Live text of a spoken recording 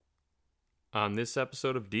On this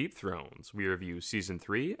episode of Deep Thrones, we review Season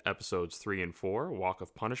 3, Episodes 3 and 4, Walk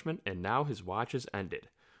of Punishment, and Now His Watch is Ended.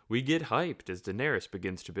 We get hyped as Daenerys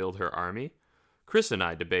begins to build her army. Chris and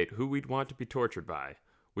I debate who we'd want to be tortured by.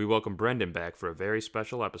 We welcome Brendan back for a very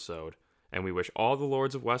special episode, and we wish all the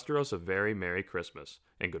Lords of Westeros a very Merry Christmas,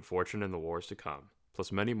 and good fortune in the wars to come,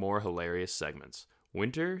 plus many more hilarious segments.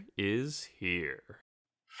 Winter is here.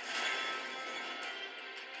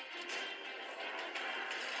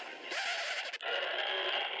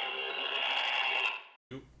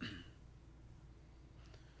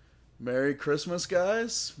 Merry Christmas,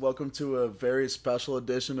 guys. Welcome to a very special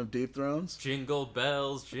edition of Deep Thrones. Jingle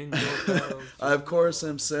bells, jingle bells. I, of course,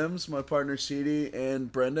 am Sims. My partner, Sheedy,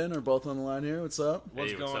 and Brendan are both on the line here. What's up?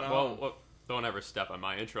 What's going on? Well, don't ever step on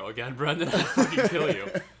my intro again, Brendan. I'll fucking kill you.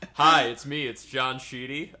 Hi, it's me. It's John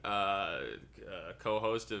Sheedy,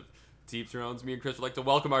 co-host of Deep Thrones. Me and Chris would like to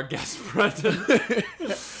welcome our guest, Brendan.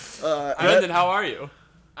 Brendan, how are you?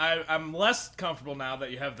 I'm less comfortable now that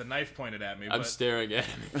you have the knife pointed at me. I'm staring at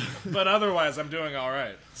me. But otherwise, I'm doing all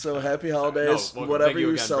right. So happy holidays, No, well, whatever you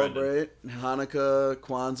you again, celebrate. Hanukkah,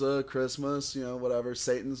 Kwanzaa, Christmas, whatever.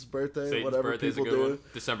 Satan's birthday, Satan's whatever birthday's people a good do. one.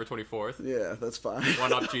 December 24th. Yeah, that's fine.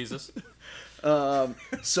 One up Jesus.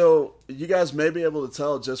 So you guys may be able to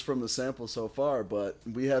tell just from the sample so far, but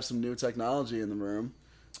we have some new technology in the room.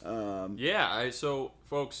 So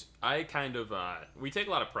folks, I kind of we take a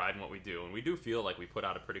lot of pride in what we do, and we do feel like we put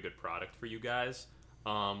out a pretty good product for you guys.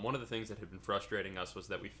 One of the things that had been frustrating us was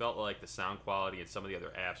that we felt like the sound quality and some of the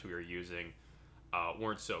other apps we were using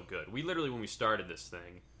weren't so good. We literally, when we started this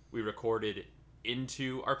thing, we recorded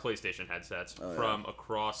into our PlayStation headsets from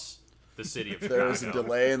across the city of Chicago. There was a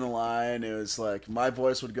delay in the line. It was like my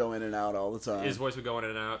voice would go in and out all the time. His voice would go in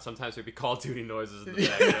and out. Sometimes there'd be Call of Duty noises in the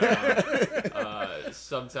background.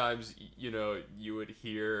 Sometimes, you would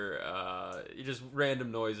hear just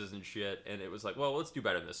random noises and shit. And it was like, well, let's do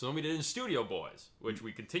better than this. So then we did In Studio Boys, which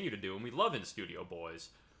we continue to do, and we love In Studio Boys.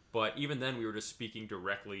 But even then, we were just speaking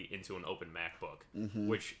directly into an open MacBook.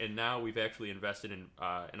 And now we've actually invested in,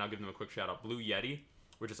 and I'll give them a quick shout out, Blue Yeti,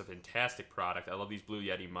 which is a fantastic product. I love these Blue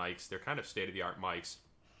Yeti mics. They're kind of state-of-the-art mics.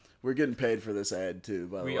 We're getting paid for this ad, too,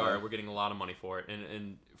 by the way. We are. We're getting a lot of money for it.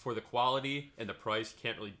 And for the quality and the price,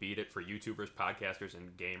 can't really beat it for YouTubers, podcasters,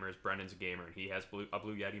 and gamers. Brendan's a gamer, and he has a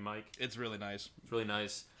Blue Yeti mic. It's really nice. It's really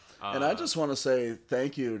nice. And I just want to say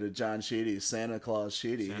thank you to John Sheedy, Santa Claus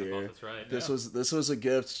Sheedy here. That's right. This was a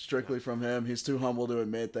gift strictly from him. He's too humble to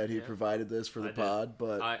admit that he provided this for the pod,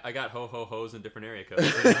 but I got ho-ho-hos in different area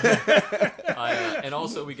codes. And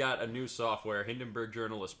also we got a new software, Hindenburg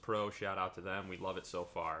Journalist Pro. Shout out to them. We love it so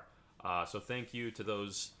far. So thank you to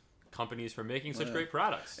those companies for making such great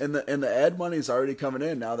products. And the ad money's already coming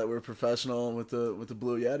in now that we're professional with the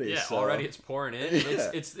Blue Yeti. Yeah, so. already it's pouring in.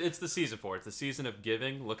 It's the season for it. It's the season of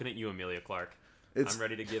giving. Looking at you, Emilia Clarke. I'm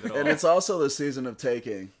ready to give it all. And it's also the season of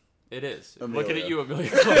taking. It is. Amelia. Looking at you, Emilia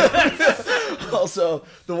Clarke. Also,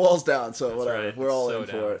 the wall's down, so That's whatever. right. We're all so in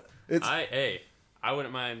down. for it. I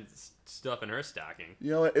wouldn't mind stuff in her stocking.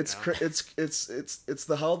 You know what? It's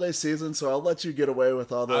the holiday season, so I'll let you get away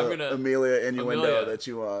with all the Amelia innuendo that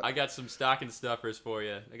you want. I got some stocking stuffers for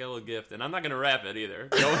you. I got a little gift, and I'm not gonna wrap it either.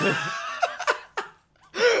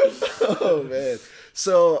 Oh man!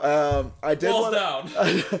 So I did Walls down.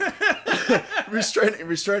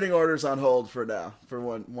 restraining orders on hold for now for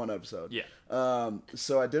one episode. Yeah.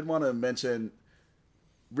 So I did want to mention.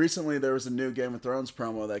 Recently, there was a new Game of Thrones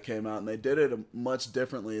promo that came out, and they did it much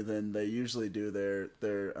differently than they usually do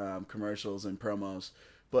their commercials and promos.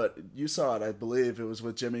 But you saw it, I believe. It was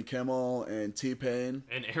with Jimmy Kimmel and T-Pain.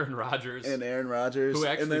 And Aaron Rodgers. Who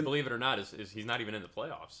actually, believe it or not, is he's not even in the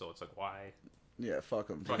playoffs, so it's like, why? Yeah, fuck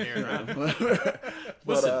him. Fuck Aaron Rodgers.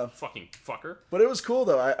 Listen, fucking fucker. But it was cool,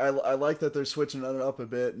 though. I like that they're switching it up a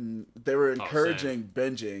bit, and they were encouraging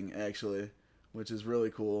binging, actually. Which is really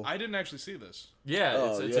cool. I didn't actually see this.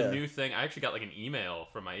 Yeah, it's a new thing. I actually got like an email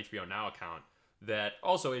from my HBO Now account that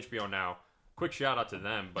also HBO Now. Quick shout out to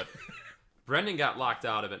them, but Brendan got locked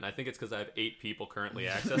out of it, and I think it's because I have 8 people currently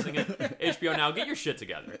accessing it. HBO Now, get your shit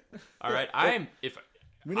together. All right,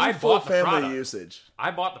 we need full family usage.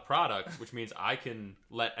 I bought the product, which means I can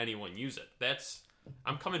let anyone use it.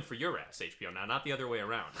 I'm coming for your ass, HBO Now, not the other way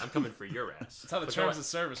around. I'm coming for your ass. That's how the terms of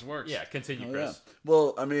service works. Yeah, continue, Chris. Yeah.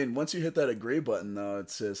 Well, I mean, once you hit that agree button, though,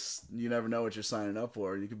 it's just, you never know what you're signing up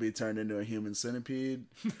for. You could be turned into a human centipede.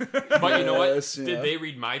 But you know what? Did they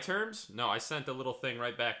read my terms? No, I sent a little thing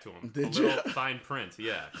right back to them. Did a you? little fine print,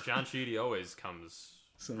 yeah. John Sheedy always comes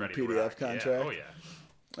ready to PDF rock. contract? Yeah. Oh, yeah.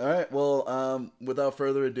 All right, well, without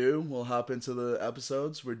further ado, we'll hop into the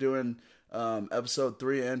episodes. We're doing episode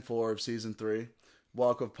 3 and 4 of Season 3.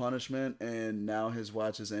 Walk of Punishment, and Now His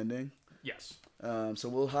Watch is Ending. Yes. So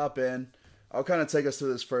we'll hop in. I'll kind of take us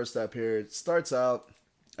through this first step here. It starts out,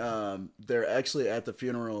 they're actually at the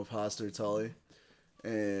funeral of Hoster Tully.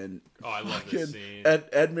 And I love this scene.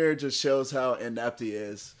 Edmure just shows how inept he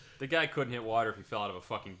is. The guy couldn't hit water if he fell out of a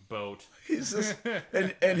fucking boat. He's just,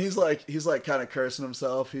 and he's like kind of cursing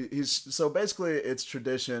himself. He's so basically it's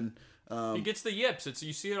tradition. He gets the yips.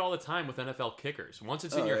 You see it all the time with NFL kickers. Once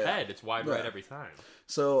it's in your head, it's wide right every time.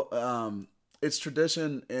 So it's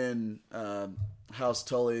tradition in House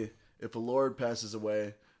Tully. If a lord passes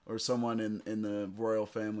away or someone in the royal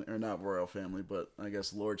family, or not royal family, but I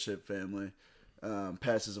guess lordship family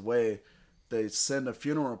passes away, they send a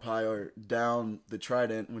funeral pyre down the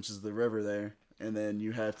Trident, which is the river there, and then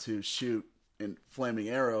you have to shoot a flaming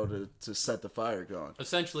arrow to set the fire going.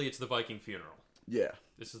 Essentially, it's the Viking funeral. Yeah.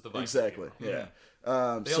 This is the Viking funeral. Yeah.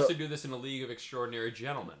 They also do this in A League of Extraordinary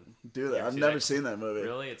Gentlemen. Do that? I've never seen that movie.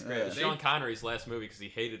 Really? It's great. It's Sean Connery's last movie because he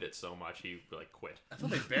hated it so much he quit. I thought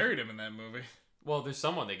they buried him in that movie. Well, there's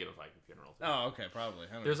someone they give a Viking funeral to. Oh, okay, probably.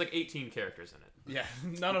 There's like 18 characters in it. Yeah,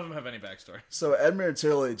 none of them have any backstory. So Edmure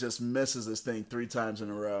Tully just misses this thing 3 times in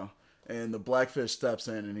a row, and the Blackfish steps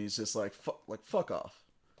in, and he's just like fuck off.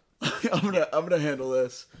 I'm gonna handle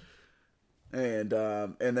this. And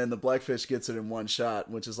then the Blackfish gets it in one shot,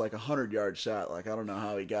 which is like 100-yard shot. Like I don't know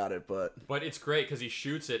how he got it, but it's great because he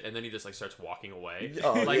shoots it and then he just like starts walking away.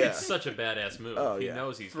 Oh, it's such a badass move. Oh, he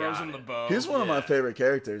knows he's throws got him it. the bow. He's one of my favorite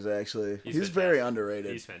characters, actually. He's very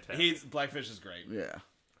underrated. He's fantastic. Blackfish is great. Yeah.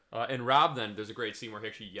 And Rob, then there's a great scene where he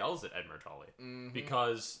actually yells at Edmure Tully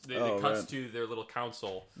because it cuts to their little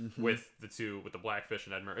council with the Blackfish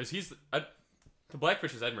and Edmure. The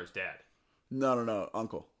Blackfish is Edmure's dad. No,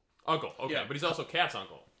 uncle. Uncle, okay, yeah. But he's also Kat's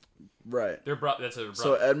uncle. Right. That's a brother.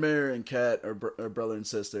 So Edmure and Kat are brother and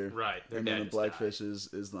sister. Right. And then the Blackfish is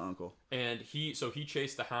the uncle. And he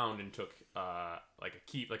chased the hound and took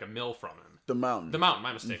like a mill from him. The mountain.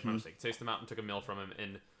 My mistake. He chased the mountain, took a mill from him,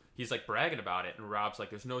 and he's like bragging about it. And Rob's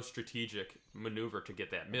like, "There's no strategic maneuver to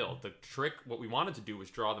get that mill. The trick, what we wanted to do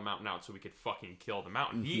was draw the mountain out so we could fucking kill the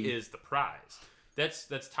mountain. He is the prize. That's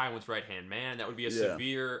Tywin's right hand man. That would be a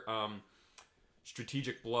severe."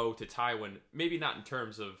 Strategic blow to Tywin, maybe not in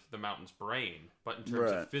terms of the mountain's brain, but in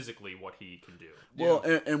terms of physically what he can do. Well,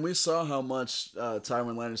 and we saw how much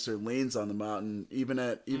Tywin Lannister leans on the mountain, even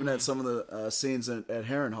at some of the scenes at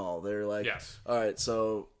Harrenhal. They're like, all right,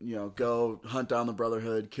 so go hunt down the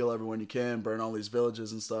Brotherhood, kill everyone you can, burn all these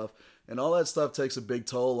villages and stuff, and all that stuff takes a big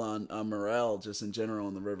toll on morale just in general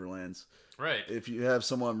in the Riverlands. Right. If you have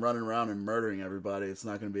someone running around and murdering everybody, it's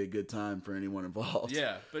not going to be a good time for anyone involved.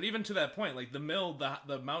 Yeah, but even to that point, like the mill,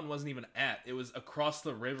 the mountain wasn't even at. It was across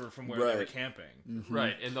the river from where they were camping. Mm-hmm.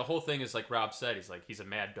 Right, and the whole thing is like Rob said, he's a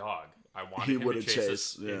mad dog. I wanted him to chase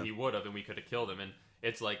us, and he would have, and we could have killed him. And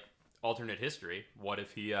it's like alternate history. What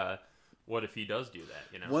if he does do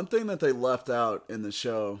that? One thing that they left out in the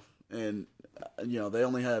show, and they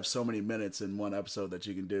only have so many minutes in one episode that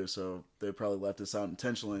you can do, so they probably left this out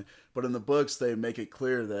intentionally. But in the books, they make it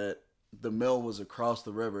clear that the mill was across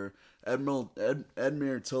the river.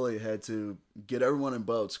 Edmure Tully had to get everyone in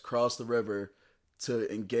boats, cross the river to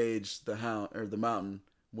engage the mountain,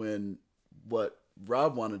 when what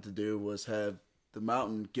Rob wanted to do was have the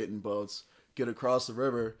mountain get in boats, get across the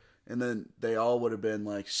river, and then they all would have been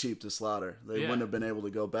like sheep to slaughter. They wouldn't have been able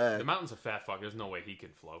to go back. The mountain's a fat fuck. There's no way he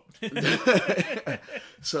can float.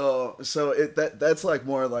 So that's like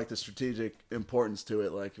more like the strategic importance to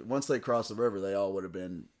it. Like once they crossed the river, they all would have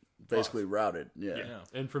been basically routed. Yeah.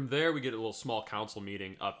 And from there, we get a little small council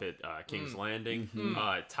meeting up at King's Landing.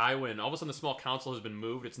 Tywin, all of a sudden, the small council has been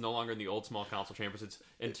moved. It's no longer in the old small council chambers.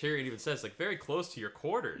 And Tyrion even says, like, very close to your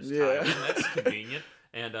quarters, Tywin. That's convenient.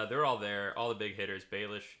 And they're all there, all the big hitters,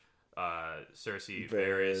 Baelish, Cersei,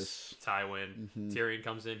 Varys, Tywin. Tyrion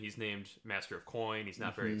comes in. He's named Master of Coin. He's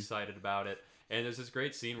not very excited about it. And there's this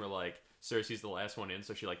great scene where, like, Cersei's the last one in,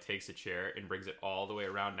 so she, like, takes a chair and brings it all the way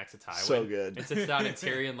around next to Tywin. So good. And sits down, and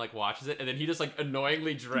Tyrion, like, watches it, and then he just, like,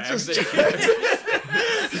 annoyingly drags it.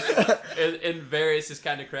 and Varys is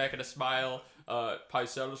kind of cracking a smile.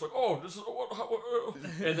 Pycelle is like, oh, this is what,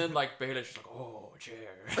 and then, like, Baelish is like, oh,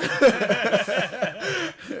 chair.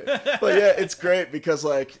 But, yeah, it's great because,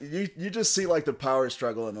 like, you just see, like, the power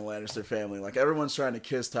struggle in the Lannister family. Like, everyone's trying to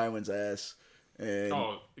kiss Tywin's ass. And,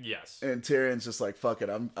 and Tyrion's just like, fuck it,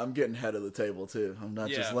 I'm getting head of the table too. I'm not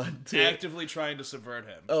just letting actively trying to subvert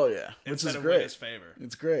him. Oh yeah, which is great. His favor.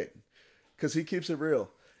 It's great because he keeps it real.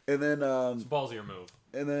 And then it's a ballsier move.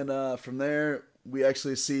 And then from there we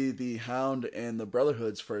actually see the Hound and the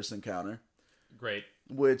Brotherhood's first encounter. Great.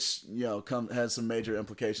 Which has some major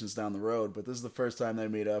implications down the road. But this is the first time they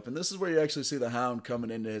meet up, and this is where you actually see the Hound coming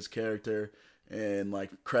into his character and like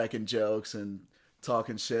cracking jokes and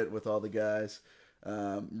talking shit with all the guys.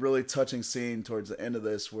 Really touching scene towards the end of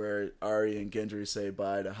this where Ari and Gendry say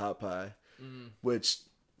bye to Hot Pie, which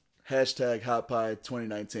hashtag Hot Pie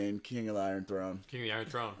 2019 King of the Iron Throne. King of the Iron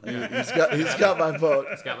Throne. Yeah. He's got my vote.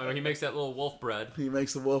 He makes that little wolf bread. He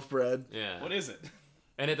makes the wolf bread. Yeah. What is it?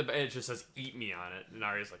 And at the it just says "Eat me" on it, and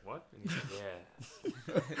Arya's like, "What?" And he's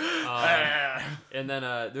like, "Yeah." And then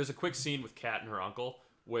there's a quick scene with Kat and her uncle,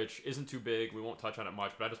 which isn't too big. We won't touch on it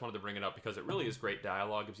much, but I just wanted to bring it up because it really is great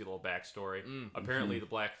dialogue. Gives you a little backstory. Apparently, the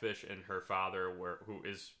Blackfish and her father, who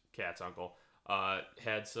is Kat's uncle,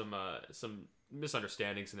 had some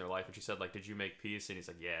misunderstandings in their life. And she said, like, "Did you make peace?" And he's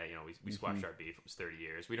like, "Yeah, we squashed our beef. It was 30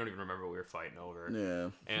 years. We don't even remember what we were fighting over."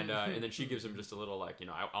 Yeah. And then she gives him just a little like,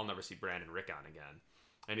 I'll never see Bran and Rickon again.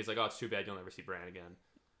 And he's like, "Oh, it's too bad you'll never see Bran again."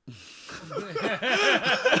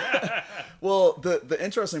 Well, the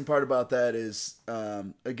interesting part about that is,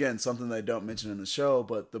 again, something they don't mention in the show,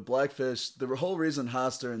 but the Blackfish, the whole reason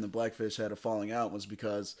Hoster and the Blackfish had a falling out was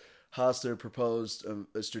because Hoster proposed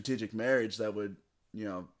a strategic marriage that would,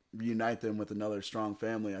 reunite them with another strong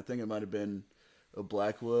family. I think it might have been a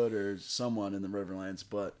Blackwood or someone in the Riverlands,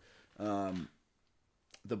 but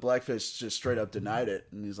the Blackfish just straight up denied it,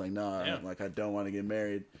 and he's like, "No, I don't want to get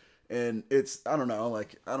married." And I don't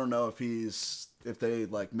know if they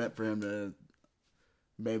like meant for him to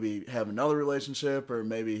maybe have another relationship, or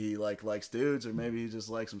maybe he likes dudes, or maybe he just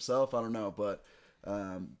likes himself. I don't know, but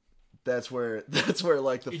that's where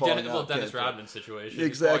like the falling out. Dennis Rodman situation.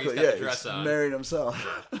 Exactly. He's married himself.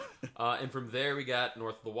 And from there we got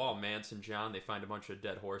north of the wall. Mance and Jon, they find a bunch of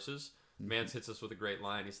dead horses. Mance hits us with a great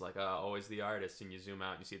line. He's like, "Always the artist," and you zoom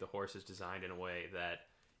out and you see the horses designed in a way that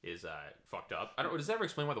is fucked up. Does that ever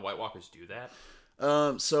explain why the White Walkers do that?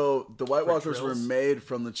 So the White Walkers were made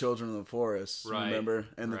from the Children of the Forest, remember?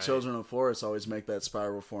 And the Children of the Forest always make that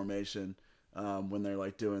spiral formation when they're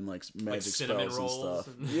like doing like magic spells and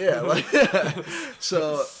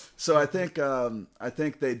stuff. So I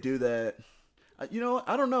think they do that. I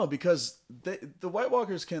don't know, because the White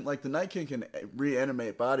Walkers can, like, the Night King can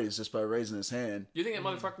reanimate bodies just by raising his hand. Do you think that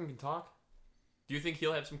motherfucker can talk? Do you think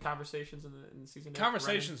he'll have some conversations in the season?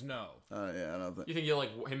 Conversations, no. Yeah, I don't think. You think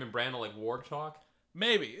him and Bran will like warg talk?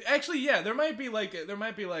 Maybe. Actually, yeah. There might be like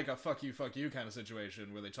a fuck you kind of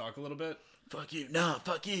situation where they talk a little bit. Fuck you. No,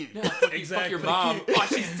 fuck you. No, exactly. Fuck your mom. Oh,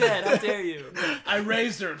 she's dead. How dare you? I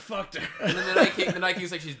raised her and fucked her. And then the Night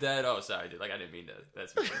King's like, "She's dead." Oh, sorry, dude. Like, I didn't mean to.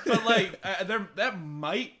 That's me. But like, that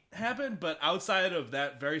might happen. But outside of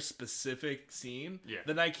that very specific scene,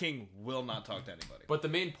 the Night King will not talk to anybody. But the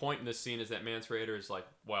main point in this scene is that Mance Rayder is like,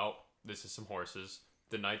 "Well, this is some horses.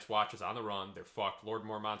 The Night's Watch is on the run. They're fucked. Lord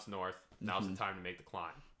Mormont's north. Now's the time to make the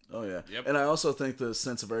climb." Oh yeah. Yep. And I also think the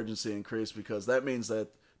sense of urgency increased because that means that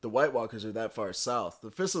the White Walkers are that far south. The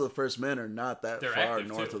Fist of the First Men are not that far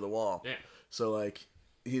north of the wall. Yeah. So like,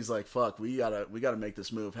 he's like, "Fuck, we gotta make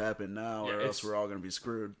this move happen now, or else we're all gonna be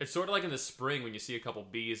screwed." It's sort of like in the spring when you see a couple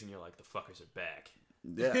bees and you're like, "The fuckers are back."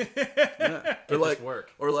 Yeah.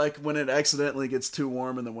 Or like when it accidentally gets too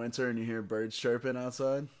warm in the winter and you hear birds chirping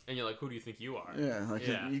outside, and you're like, "Who do you think you are?"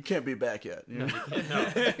 Yeah, you can't be back yet. No,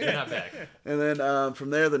 you're not back. And then from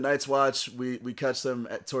there, the Night's Watch, we catch them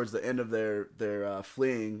towards the end of their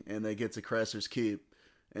fleeing, and they get to Craster's Keep,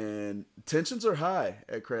 and tensions are high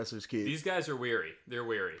at Craster's Keep. These guys are weary. They're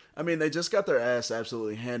weary. I mean, they just got their ass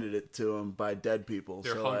absolutely handed it to them by dead people.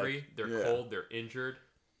 They're hungry. They're cold. They're injured.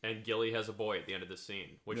 And Gilly has a boy at the end of the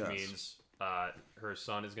scene, which means her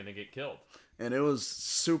son is going to get killed. And it was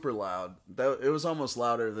super loud. It was almost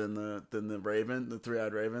louder than the Raven, the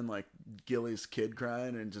Three-Eyed Raven, like Gilly's kid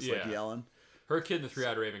crying and just like yelling. Her kid, the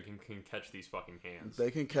Three-Eyed Raven, can catch these fucking hands. They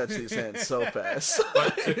can catch these hands so fast.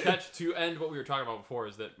 But to end what we were talking about before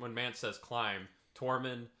is that when Mance says climb,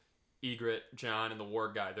 Tormund, Ygritte, Jon, and the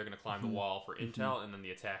War Guy, they're going to climb the wall for intel, and then the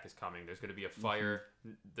attack is coming. There's going to be a fire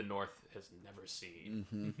the North has never seen.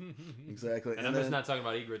 Exactly. And I'm just not talking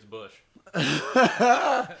about Ygritte's bush.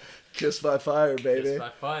 Kiss by fire, baby. Kiss by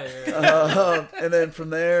fire. And then from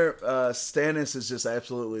there, Stannis is just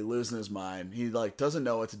absolutely losing his mind. He like doesn't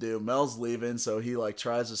know what to do. Mel's leaving, so he like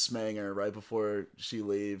tries to smang her right before she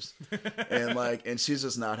leaves, and she's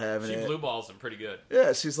just not having it. She blue balls him pretty good.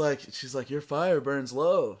 Yeah, she's like, "Your fire burns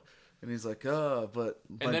low." And he's like, "Oh, but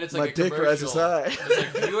and then it's my like dick rises high."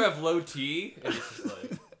 It's like, "Do you have low T?" And it's just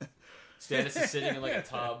like, Stannis is sitting in like a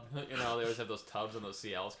tub. They always have those tubs on those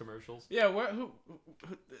Cialis commercials. Yeah, who,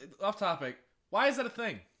 off topic. Why is that a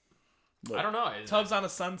thing? I don't know. Tubs on a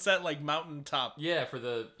sunset, like mountain top. Yeah, for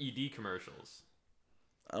the ED commercials.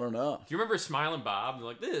 I don't know. Do you remember Smiling Bob? And they're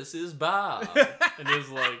like, this is Bob. And it was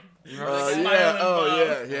like, you remember that guy? Yeah. Smiling Oh,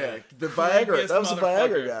 Bob. yeah. The Viagra. That was the Viagra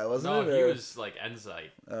motherfucker. guy, wasn't No, it? he Or- was like Enzyte.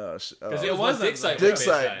 Because Because it it was was when Dixite. Dixite, was based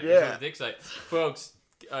on. yeah. It was when Dixite. Folks,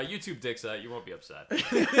 YouTube Dixite, you won't be upset.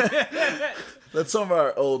 that's some of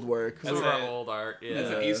our old work. Some of our old art. Yeah.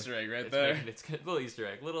 That's an Easter egg right It's there. it's a little Easter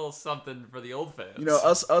egg, little something for the old fans. You know,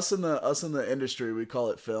 us in the industry, we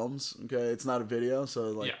call it films. Okay, it's not a video, so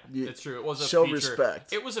like, yeah, it's true. It was a show feature.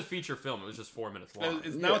 respect. It was a feature film. It was just 4 minutes long.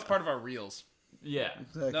 Now it's part of our reels. Yeah,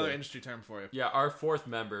 Exactly. Another industry term for you. yeah. Our fourth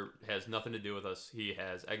member has nothing to do with us. He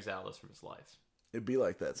has exiled us from his life. It'd be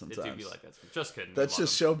like that It sometimes. do be like that. Just kidding. That's We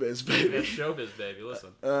just love showbiz, him. baby. That's showbiz, baby. Listen.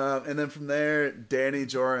 And then from there, Danny,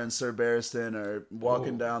 Jorah, and Sir Barristan are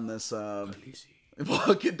walking down this,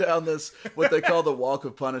 what they call the Walk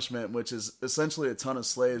of Punishment, which is essentially a ton of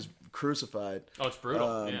slaves crucified. Oh, it's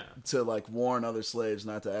brutal. Yeah. To like warn other slaves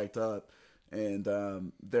not to act up.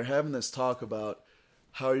 And they're having this talk about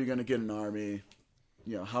how are you going to get an army?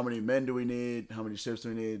 You know, how many men do we need? How many ships do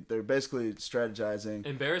we need? They're basically strategizing.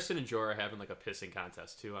 And Barristan and Jorah are having like a pissing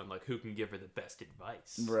contest too on like who can give her the best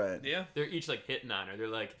advice. Right. Yeah. They're each like hitting on her. They're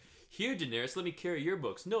like, "Here, Daenerys, let me carry your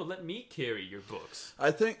books." No, let me carry your books. I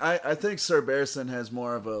think Sir Barristan has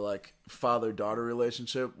more of a like father-daughter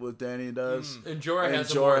relationship with Danny does. And Jorah And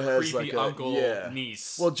has Jorah a more has, creepy like, a- uncle yeah.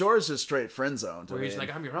 niece. Well, Jorah's just straight friend zone. where he's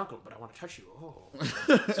like, "I'm your uncle, but I want to touch you." Oh,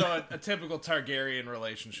 So a typical Targaryen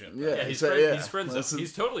relationship. yeah, yeah, he's friend zone. Listen,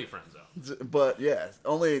 He's totally friend zone. but yeah,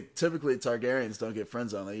 only typically Targaryens don't get friend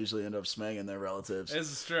zone. They usually end up smanging their relatives.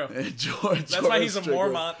 This is true. And Jorah, That's why he's a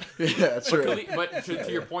Mormont. Yeah, true. But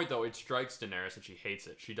to your point, though, it strikes Daenerys and she hates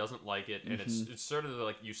it. She doesn't like it, and it's sort of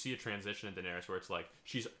like you see a transition in Daenerys where it's like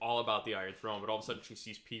she's all about the Iron Throne, but all of a sudden she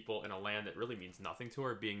sees people in a land that really means nothing to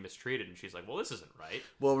her being mistreated, and she's like, "Well, this isn't right."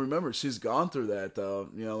 Well, remember, she's gone through that though.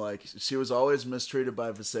 You know, like she was always mistreated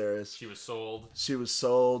by Viserys. She was sold, She was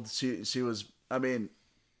sold. She was. I mean,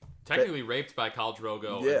 technically raped by Khal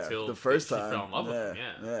Drogo yeah, until the first she time. fell in love with him.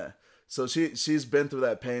 Yeah. So she's been through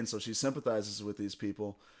that pain, so she sympathizes with these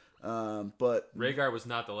people. But Rhaegar was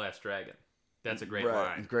not the last dragon. That's a great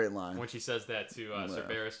right, line. great line. When she says that to Sir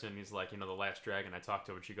Barristan, he's like, the last dragon. I talked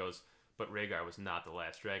to her, and she goes, "But Rhaegar was not the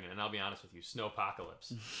last dragon." And I'll be honest with you,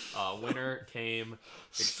 Snowpocalypse. Winter came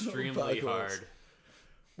extremely Snowpocalypse. hard.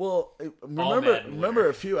 Well, Mad in remember winter.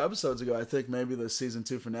 a few episodes ago, I think maybe the season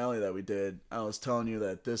 2 finale that we did, I was telling you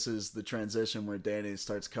that this is the transition where Dany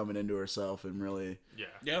starts coming into herself and really, Yeah.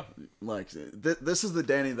 Yeah. like, this is the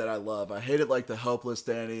Dany that I love. I hated, like, the helpless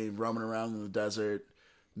Dany roaming around in the desert,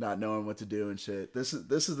 not knowing what to do and shit. This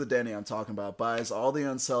is the Dany I'm talking about. Buys all the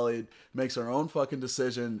Unsullied, makes her own fucking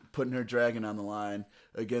decision, putting her dragon on the line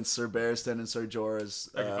against Sir Barristan and Sir Jorah's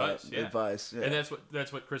advice. Yeah. And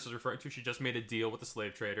that's what Chris is referring to. She just made a deal with the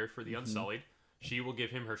slave trader for the Unsullied. She will give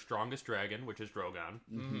him her strongest dragon, which is Drogon.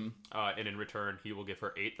 And in return, he will give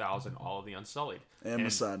her 8,000, all of the Unsullied. and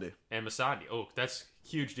Missandei. And Missandei. Oh, that's a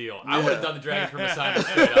huge deal. I would have done the dragon for Missandei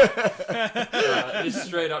straight up. Just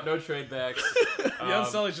straight up, no trade backs. The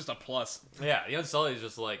Unsullied's just a plus. Yeah, the Unsullied is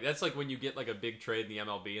just like, that's like when you get like a big trade in the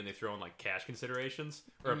MLB and they throw in like cash considerations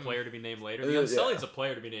or a player to be named later. The Unsullied's a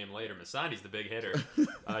player to be named later. Missandei's the big hitter.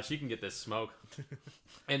 She can get this smoke.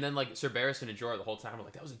 And then like Sir Barristan and Jorah the whole time were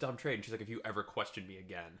like, that was a dumb trade. And she's like, if you ever question me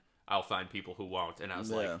again, I'll find people who won't. And I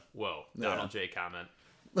was like, whoa, Donald J. comment.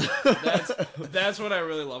 That's what I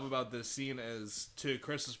really love about this scene is, to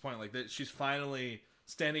Chris's point, like that she's finally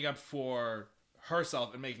standing up for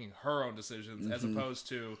herself and making her own decisions as opposed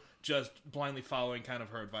to just blindly following kind of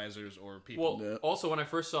her advisors or people. Well, also when I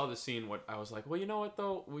first saw the scene, what I was like, well, you know what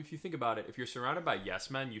though? If you think about it, if you're surrounded by yes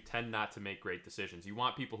men, you tend not to make great decisions. You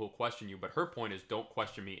want people who question you, but her point is, don't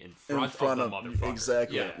question me in front of the motherfucker.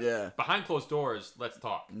 Exactly. Yeah. Behind closed doors, let's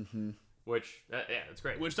talk. Which, that's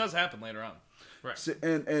great. Which does happen later on. Right.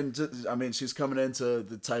 And just, I mean, she's coming into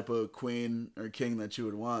the type of queen or king that you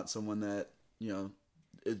would want, someone that,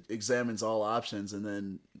 examines all options and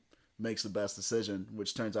then makes the best decision,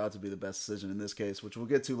 which turns out to be the best decision in this case, which we'll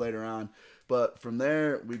get to later on. But from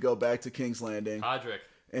there, we go back to King's Landing. Podrick.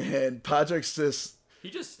 And Podrick's just... He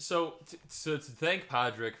just, so to thank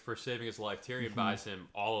Podrick for saving his life, Tyrion buys him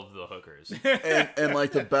all of the hookers. and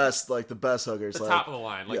like the best hookers. The like, top of the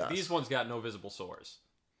line. Like, yes. these ones got no visible sores.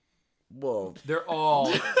 Well, They're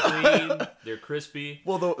all clean. They're crispy.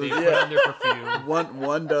 Well, they put on their perfume.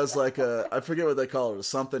 one does like I forget what they call it, a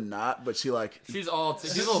something knot, but she's a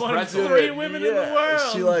little one of pretzel. 3 women in the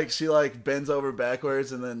world. She bends over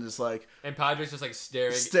backwards and then just like, and Podrick's just like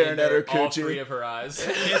staring at her all coochie. 3 of her eyes.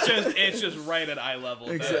 It's just right at eye level.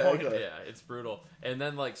 At that point. Exactly. Yeah, it's brutal. And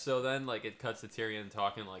then it cuts to Tyrion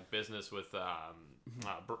talking like business with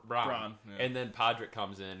Bronn. Bronn, yeah. And then Podrick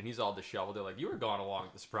comes in, and he's all disheveled. They're like, you were gone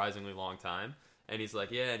a surprisingly long time. And he's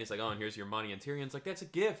like, yeah. And he's like, oh, and here's your money. And Tyrion's like, that's a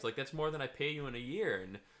gift. Like, that's more than I pay you in a year.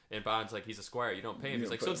 And Bond's like, he's a squire. You don't pay him. He's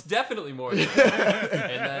like, so it's definitely more than that.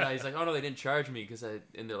 And then he's like, oh, no, they didn't charge me.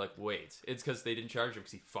 And they're like, wait. It's because they didn't charge him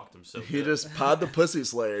because he fucked him so good. He just pod the pussy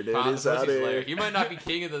slayer, dude. Pod He's the out pussy here. slayer. He might not be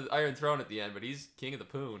king of the Iron Throne at the end, but he's king of the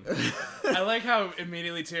poon. I like how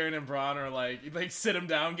immediately Tyrion and Bronn are like sit him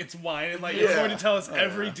down, gets wine, and you're going to tell us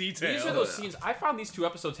every detail. These are those scenes. I found these 2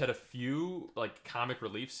 episodes had a few comic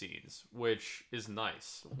relief scenes, which is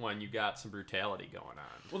nice when you got some brutality going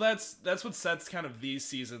on. Well, that's what sets kind of these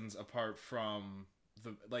seasons apart from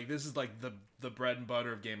this is the bread and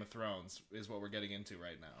butter of Game of Thrones is what we're getting into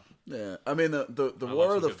right now. Yeah, I mean the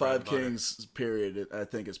War of the Five Kings period, I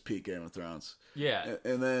think, is peak Game of Thrones. Yeah,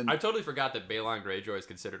 and then I totally forgot that Balon Greyjoy is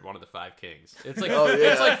considered one of the 5 kings. It's like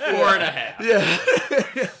it's like 4.5.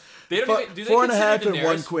 Yeah, they don't even, do they 4.5 consider and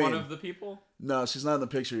 1 Daenerys queen. one of the people? No, she's not in the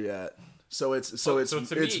picture yet. So it's to me,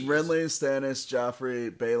 Renly, Stannis, Joffrey,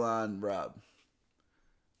 Balon, Robb.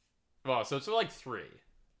 Oh, so it's like 3.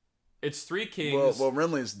 It's 3 kings. Well,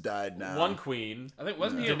 Renly's died now. 1 queen. I think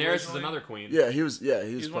wasn't he Daenerys originally? is another queen. Yeah, he was. Yeah,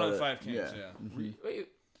 He's one of the 5 kings. Yeah. Mhm. Wait,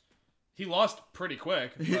 He lost pretty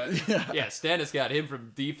quick, but yeah, Stannis got him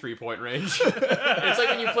from deep 3-point range. It's like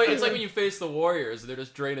when you play. It's like when you face the Warriors. They're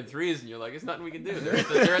just draining threes, and you're like, "It's nothing we can do." They're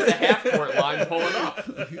at the half court line pulling up.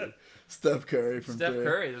 Steph Curry from Steph 3.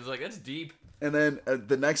 Curry. It's like that's deep. And then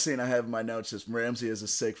the next scene I have in my notes is Ramsay is a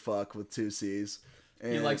sick fuck with 2 C's.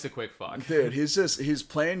 And He likes a quick fuck. Dude, he's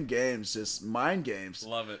playing games, just mind games.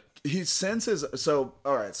 love it. He senses so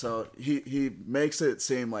he makes it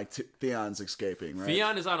seem like Theon's escaping, right?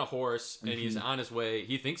 Theon is on a horse, and he's on his way.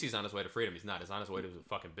 He thinks he's on his way to freedom. He's not. He's on his way to a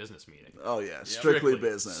fucking business meeting. Oh yeah, strictly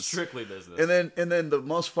business. Strictly business. And then the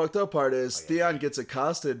most fucked up part is Theon gets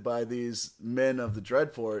accosted by these men of the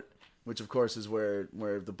Dreadfort, which of course is where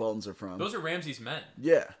the Boltons are from. Those are Ramsay's men.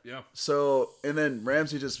 Yeah. Yeah. So and then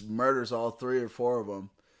Ramsay just murders all 3 or 4 of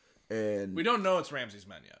them, and We don't know it's Ramsay's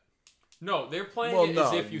men yet. No, they're playing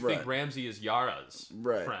as if you right. think Ramsay is Yara's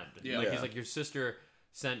Right. friend. Yeah. Like Yeah. he's like, your sister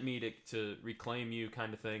sent me to reclaim you,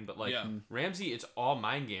 kind of thing. But like Yeah. Ramsay, it's all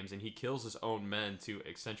mind games, and he kills his own men to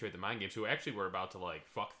accentuate the mind games. Who actually were about to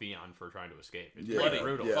fuck Theon for trying to escape. It's Yeah. pretty Bloody.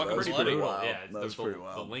 brutal. Yeah, Fucking that was pretty pretty brutal. wild. Yeah, That was pretty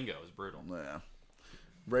wild. The lingo is brutal. yeah,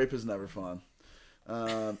 rape is never fun.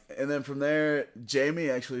 And then from there, Jaime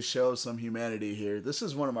actually shows some humanity here. This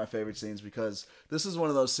is one of my favorite scenes because this is one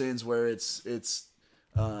of those scenes where it's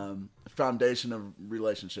foundation of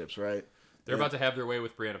relationships, right? They're about to have their way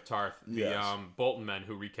with Brienne of Tarth, the Yes. Bolton men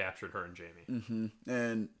who recaptured her and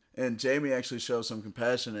Jaime. And Jaime actually shows some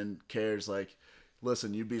compassion and cares. Like,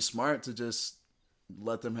 listen, you'd be smart to just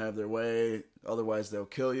let them have their way, otherwise they'll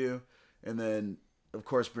kill you. And then, of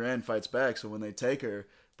course, Brienne fights back. So when they take her,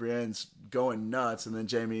 Brienne's going nuts, and then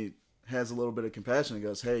Jaime has a little bit of compassion and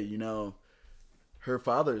goes, "Hey, her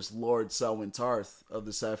father's Lord Selwyn Tarth of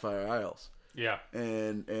the Sapphire Isles." Yeah.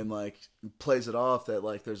 And like plays it off that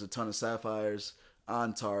like there's a ton of sapphires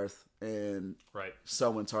on Tarth, and Right.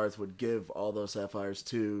 Selwyn Tarth would give all those sapphires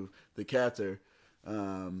to the captor,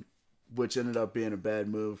 which ended up being a bad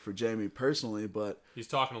move for Jaime personally. But He's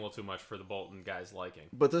talking a little too much for the Bolton guys' liking.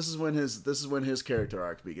 this is when his character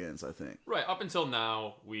arc begins, I think. Right, up until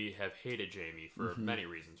now, we have hated Jaime for many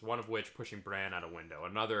reasons. One of which, pushing Bran out a window.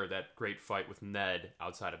 Another, that great fight with Ned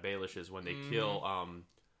outside of Baelish's when they kill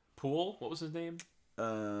Poole. What was his name?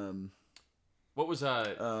 What was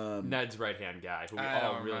Ned's right-hand guy, who we I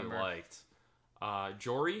all don't really remember. liked?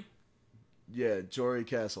 Jory? Yeah, Jory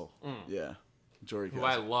Castle. Yeah, Jory Who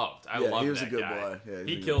Castle. I loved. I Yeah, loved he was that a good guy. boy. Yeah,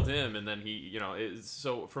 he killed him, and then he,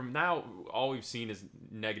 so from now, all we've seen is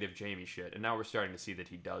negative Jaime shit, and now we're starting to see that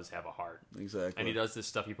he does have a heart. Exactly. And he does this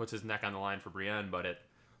stuff. He puts his neck on the line for Brienne, but it,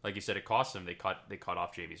 like you said, it costs him. They cut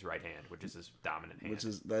off Jaime's right hand, which is his dominant hand.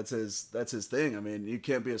 That's his thing. I mean, you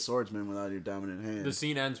can't be a swordsman without your dominant hand. The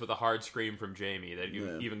scene ends with a hard scream from Jaime that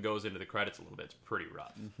even goes into the credits a little bit. It's pretty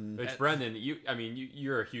rough. It's Brendan.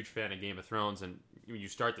 You're a huge fan of Game of Thrones, and when you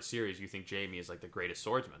start the series, you think Jaime is like the greatest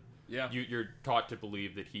swordsman. Yeah. You're taught to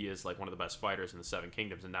believe that he is like one of the best fighters in the Seven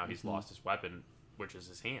Kingdoms, and now he's lost his weapon, which is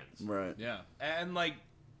his hands. Right. Yeah, and like,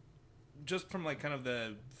 just from like kind of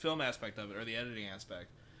the film aspect of it or the editing aspect,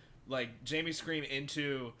 like Jaime scream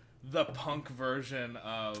into the punk version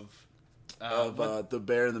of The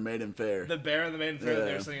Bear and the Maiden Fair. the Bear and the Maiden Fair that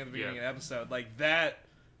they Yeah. were singing at the beginning of the episode. Like that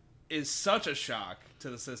is such a shock to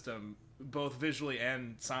the system, both visually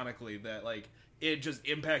and sonically, that like it just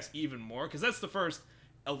impacts even more because that's the first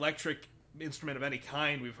electric instrument of any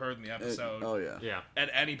kind we've heard in the episode. Oh yeah. Yeah. At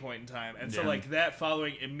any point in time. And so Yeah. like that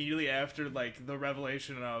following immediately after like the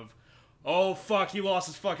revelation of, oh fuck, he lost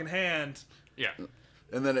his fucking hand. Yeah.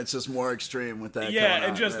 And then it's just more extreme with that. Yeah, coming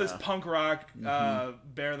and out, just yeah. this punk rock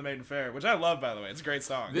Bear in the Maiden Fair, which I love, by the way. It's a great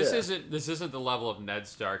song. This Yeah. isn't the level of Ned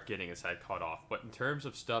Stark getting his head cut off, but in terms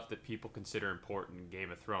of stuff that people consider important in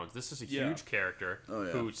Game of Thrones, this is a Yeah. huge character Oh,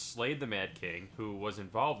 yeah. who slayed the Mad King, who was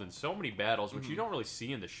involved in so many battles, which you don't really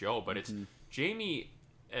see in the show, but it's Jaime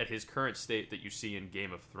at his current state that you see in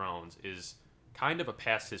Game of Thrones is kind of a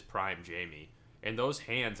past his prime Jaime. And those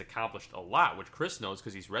hands accomplished a lot, which Chris knows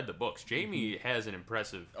because he's read the books. Jaime has an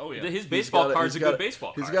impressive. Oh, yeah. His baseball card's a good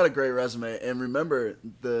baseball card. He's got a great resume. And remember,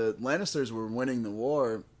 the Lannisters were winning the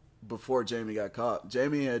war before Jaime got caught.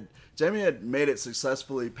 Jaime had made it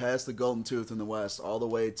successfully past the Golden Tooth in the West, all the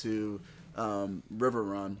way to River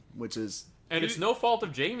Run, which is. And it's no fault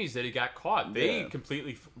of Jaime's that he got caught. They Yeah.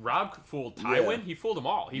 completely. Rob fooled Tywin. Yeah. He fooled them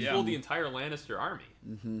all. He Yeah. fooled the entire Lannister army.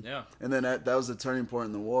 Yeah. And then that was the turning point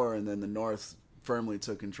in the war, and then the North firmly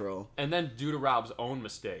took control. And then, due to Rob's own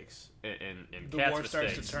mistakes and The Cat's war starts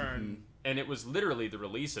mistakes, to turn. and it was literally the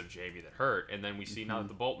release of Jaime that hurt. And then we see now that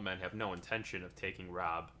the Bolton men have no intention of taking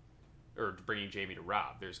Rob or bringing Jaime to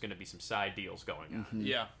Rob. There's going to be some side deals going on.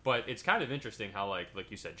 Yeah. But it's kind of interesting how, like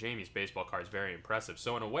you said, Jaime's baseball card is very impressive.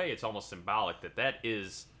 So in a way, it's almost symbolic that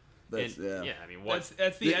is. That's- and, yeah. I mean, what?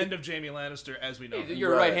 That's the end of Jaime Lannister as we know him.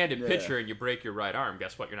 You're a Right, right-handed yeah. pitcher and you break your right arm.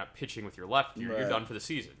 Guess what? You're not pitching with your left. You're Right. done for the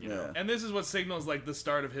season. You know. Yeah. And this is what signals like the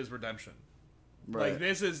start of his redemption. Right. Like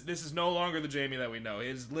this is no longer the Jaime that we know.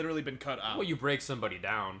 He's literally been cut out. Well, you break somebody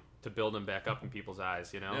down to build them back up in people's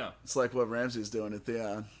eyes. You know. Yeah. It's like what Ramsey's doing at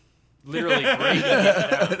Theon. Literally breaking it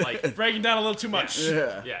down. Like, Breaking down a little too much.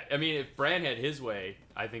 Yeah. yeah. I mean, if Bran had his way,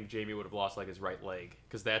 I think Jaime would have lost like his right leg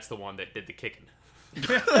because that's the one that did the kicking.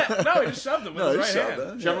 No, he just shoved him with No, he his right shoved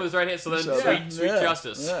hand. it. Shoved with his right hand. So then, Shoved it. sweet Yeah.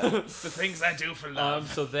 justice. Yeah. The things I do for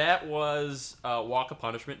love. So that was Walk of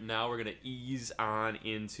Punishment. Now we're gonna ease on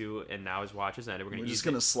into, and now his watch is ended. We're We're gonna just ease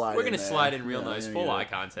gonna in. slide. We're in gonna there. slide in real Yeah, nice, there full you go. eye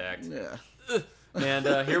contact. Yeah. And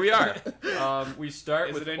here we are. We start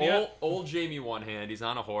Is with it in yet? old Jaime one hand. He's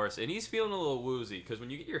on a horse, and he's feeling a little woozy because when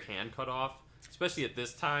you get your hand cut off, especially at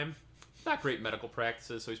this time, not great medical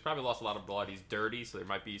practices. So he's probably lost a lot of blood. He's dirty, so there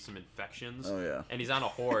might be some infections. Oh, yeah. And he's on a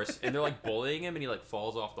horse, and they're like bullying him, and he like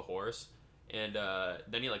falls off the horse. And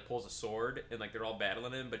then he like pulls a sword, and like they're all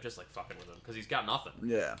battling him, but just like fucking with him because he's got nothing.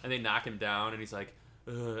 Yeah. And they knock him down, and he's like,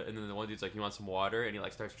 ugh. And then the one dude's like, "You want some water?" And he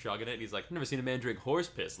like starts chugging it. And he's like, "I've never seen a man drink horse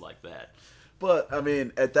piss like that." But I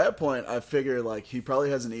mean, at that point, I figure like he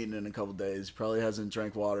probably hasn't eaten in a couple days. Probably hasn't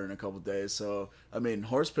drank water in a couple days. So I mean,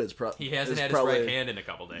 horse piss. He hasn't is had probably, his right hand in a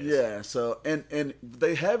couple days. Yeah. So and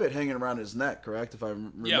they have it hanging around his neck, correct? If I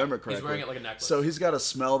remember correctly. he's wearing it like a necklace. So he's got to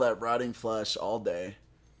smell that rotting flesh all day.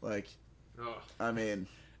 Like, Ugh. I mean,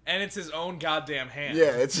 And it's his own goddamn hand.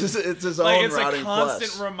 yeah, it's his Like own it's rotting a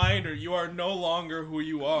constant flesh. reminder you are no longer who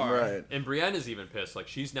you are. Right. And Brienne is even pissed. Like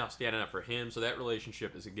she's now standing up for him. So that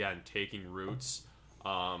relationship is again taking roots.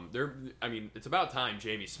 I mean, it's about time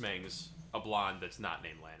Jaime smangs a blonde that's not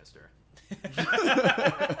named Lannister.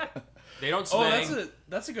 They don't Oh, smang.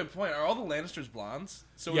 that's a good point. Are all the Lannisters blondes?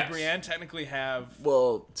 So Yes. would Brienne technically have?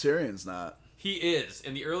 Well, Tyrion's not. He is.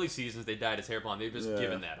 In the early seasons, they dyed his hair blonde. They've just Yeah.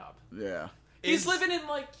 given that up. Yeah. He's living in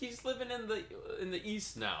the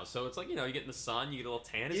east now. So it's like, you know, you get in the sun, you get a little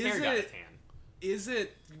tan. His Is hair got a it- tan. Is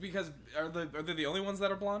it because are they the only ones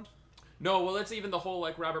that are blonde? No, well, that's even the whole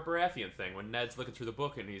like Robert Baratheon thing. When Ned's looking through the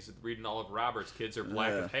book and he's reading all of Robert's kids are black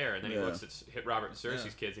Yeah. with hair, and then he Yeah. looks at hit Robert and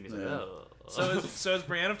Cersei's kids, and he's like, Yeah. oh. So has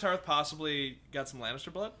Brienne of Tarth possibly got some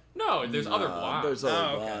Lannister blood? no, there's other blondes. There's other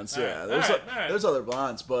Oh, okay. blondes, All yeah. right. There's, All right. there's other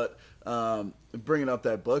blondes, but bringing up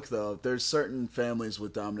that book though, there's certain families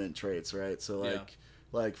with dominant traits, right? So Yeah.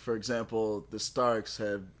 like for example, the Starks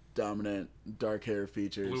have dominant dark hair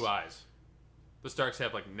features. Blue eyes. The Starks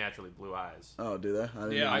have like naturally blue eyes. Oh, do they? I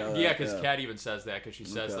didn't Yeah, even know Yeah, that. because Kat even says that because she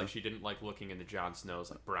says Okay. like she didn't like looking into Jon Snow's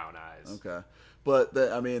like brown eyes. Okay. But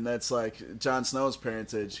I mean, that's like Jon Snow's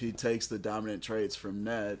parentage. He takes the dominant traits from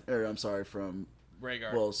Ned, or I'm sorry, from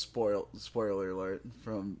Rhaegar. well, spoiler alert,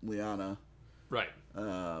 from Lyanna. Right.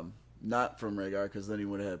 Not from Rhaegar, because then he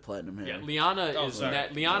would have had platinum hair. Yeah, Lyanna Oh, is sorry.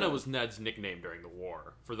 Lyanna was Ned's nickname during the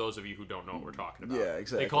war. For those of you who don't know what we're talking about, Yeah,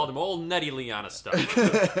 exactly. They called him Old Nettie Lyanna Stark.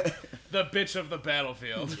 the bitch of the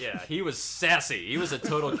battlefield. Yeah, he was sassy. He was a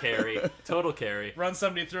total carry. Total carry. Run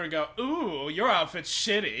somebody through and go, ooh, your outfit's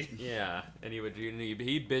shitty. Yeah, and he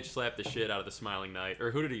bitch slapped the shit out of the Smiling Knight. Or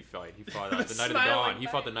who did he fight? He fought the The Knight of the Smiling Dawn. He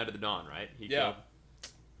Knight. fought the Knight of the Dawn, right? He Yeah. killed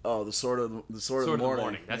Oh, the sword of the Sword of the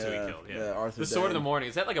Morning. That's who he killed. Yeah, Arthur. the Sword of the Dayne. Morning.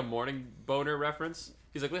 Is that like a morning boner reference?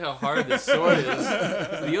 He's like, look how hard this sword is.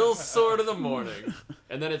 The old Sword of the Morning.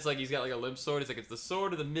 And then it's like he's got like a limp sword. He's like, it's the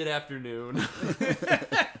sword of the mid-afternoon.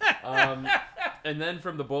 And then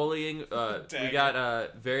from the bullying, we got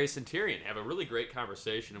Varys and Tyrion have a really great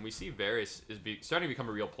conversation, and we see Varys is starting to become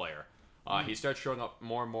a real player. He starts showing up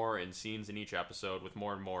more and more in scenes in each episode with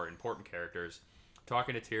more and more important characters,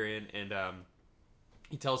 talking to Tyrion, and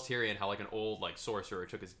he tells Tyrion how like an old like sorcerer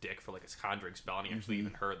took his dick for like his conjuring spell, and he actually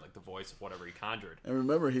even heard like the voice of whatever he conjured. And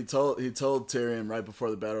remember, he told Tyrion right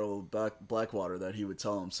before the Battle of Blackwater that he would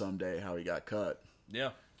tell him someday how he got cut. Yeah.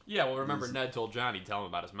 Yeah, well, remember Ned told Jon he'd tell him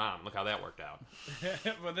about his mom. Look how that worked out.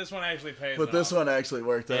 But this one actually pays But this one actually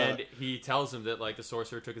worked out. And he tells him that, like, the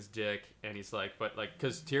sorcerer took his dick, and he's like, but, like,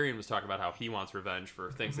 because Tyrion was talking about how he wants revenge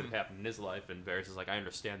for things that have happened in his life, and Varys is like, I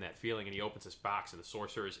understand that feeling, and he opens his box, and the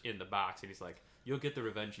sorcerer is in the box, and he's like, you'll get the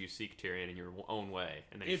revenge you seek, Tyrion, in your own way.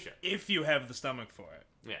 And then if you have the stomach for it.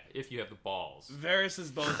 Yeah, if you have the balls. Varys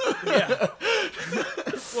is both. Yeah.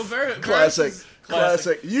 Well,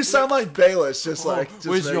 Classic. You sound like Baelish, just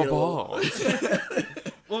where's your balls?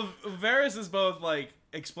 Well, Varys is both like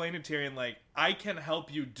explain to Tyrion like I can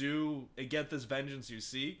help you get this vengeance you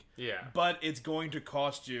seek. Yeah. But it's going to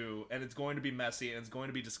cost you, and it's going to be messy, and it's going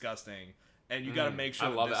to be disgusting. And you got to make sure.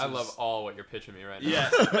 I love it. I love all what you're pitching me right now. Yeah,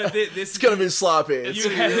 but it's gonna be sloppy. It's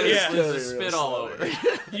gonna be spit all over.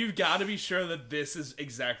 You've got to be sure that this is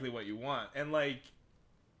exactly what you want. And like,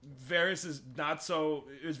 Varys is not so.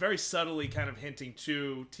 It was very subtly kind of hinting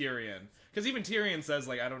to Tyrion, because even Tyrion says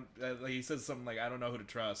like I don't. He says something like I don't know who to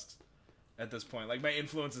trust at this point. Like my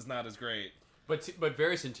influence is not as great. But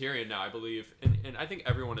Varys and Tyrion now, I believe, and I think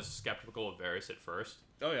everyone is skeptical of Varys at first.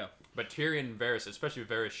 Oh yeah. But Tyrion and Varys, especially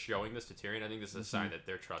Varys showing this to Tyrion, I think this is a sign that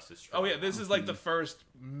their trust is strong. Oh yeah, this is like the first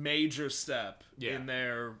major step in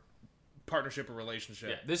their partnership or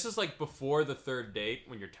relationship. Yeah, this is like before the third date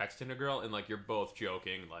when you're texting a girl and like you're both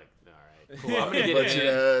joking, like, all right, cool, I'm gonna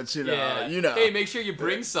get in. You know. Hey, make sure you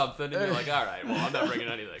bring something, and you're like, all right, well, I'm not bringing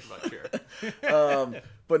anything, but sure.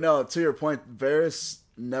 But no, to your point, Varys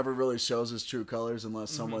never really shows his true colors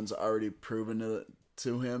unless someone's already proven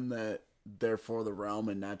to him that they're for the realm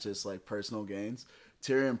and not just like personal gains.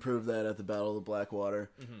 Tyrion proved that at the Battle of the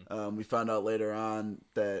Blackwater. We found out later on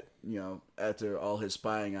that, you know, after all his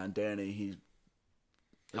spying on Dany, he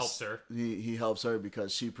helps her. He helps her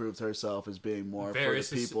because she proved herself as being more for the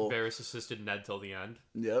people. Varys assisted Ned till the end.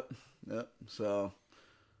 Yep. So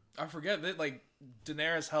I forget that like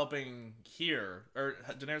Daenerys helping here, or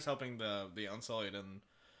Daenerys helping the Unsullied and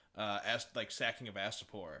sacking of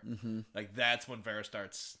Astapor. Like that's when Varys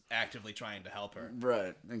starts actively trying to help her.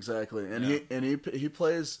 Right, exactly. And he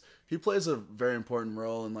plays a very important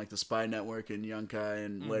role in like the spy network in Yunkai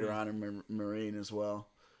and later on in Meereen as well.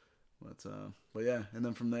 But yeah, and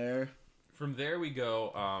then from there we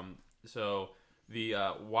go. So the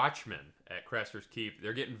Watchmen at Craster's Keep,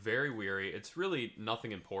 they're getting very weary. It's really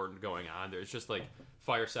nothing important going on. There's just like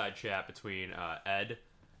fireside chat between Ed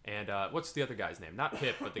and what's the other guy's name? Not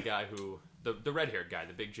Pip, but the guy who the red-haired guy,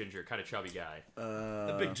 the big ginger, kind of chubby guy.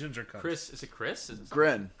 The big ginger cunt. Chris, is it Chris?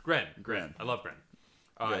 Gren. I love Gren.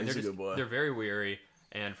 He's a good boy. They're very weary.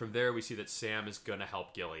 And from there, we see that Sam is going to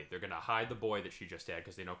help Gilly. They're going to hide the boy that she just had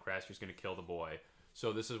because they know Craster's going to kill the boy.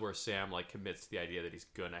 So this is where Sam like commits to the idea that he's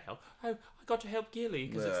going to help. I got to help Gilly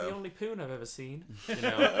because it's the only poon I've ever seen. You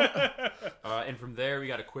know? And from there, we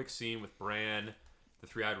got a quick scene with Bran, the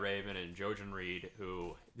Three-Eyed Raven, and Jojen Reed,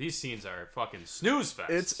 who these scenes are fucking snooze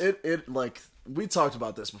fest. It like we talked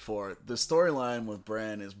about this before. The storyline with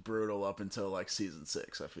Bran is brutal up until like season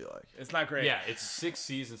 6. I feel like it's not great. Yeah, it's 6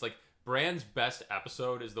 seasons. Like Bran's best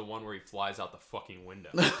episode is the one where he flies out the fucking window.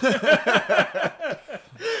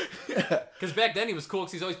 Because back then he was cool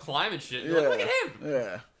because he's always climbing shit. You're like, look at him.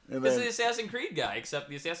 Yeah. This is the Assassin's Creed guy, except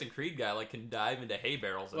the Assassin's Creed guy like can dive into hay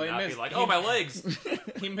barrels and not be like, "Oh, my legs."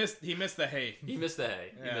 He missed the hay. He missed the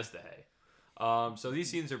hay. So these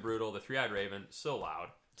scenes are brutal. The Three-Eyed Raven, so loud.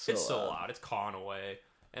 So loud. It's cawing away.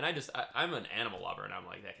 And I'm an animal lover, and I'm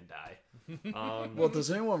like, that can die. Well, does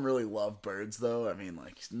anyone really love birds, though? I mean,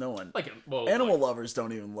 like, no one. Animal lovers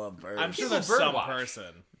don't even love birds. I'm sure there's some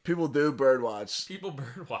person. People do birdwatch. People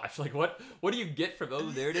birdwatch. Like, what do you get from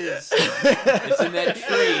those? There it is. It's in that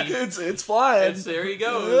tree. It's flying. There he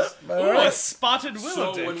goes. Ooh, a spotted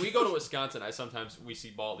willow. So when we go to Wisconsin, we see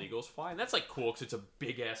bald eagles fly, and that's like cool because it's a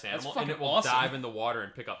big ass animal, and it will dive in the water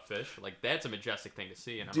and pick up fish. Like that's a majestic thing to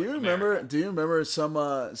see. And do you remember some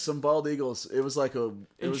bald eagles? It was like in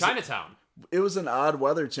Chinatown. It was an odd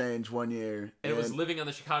weather change one year. And it was living on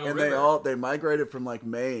the Chicago River. And they migrated from like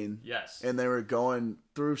Maine. Yes. And they were going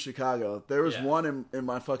through Chicago. There was Yeah. one in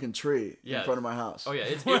my fucking tree in front of my house. Oh yeah,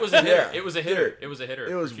 it was a hitter. Yeah. It was a hitter. Dude, It was a hitter.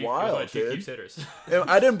 it was Chief, wild, it was Chief dude. keeps hitters. And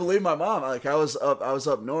I didn't believe my mom. Like I was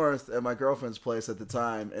up north at my girlfriend's place at the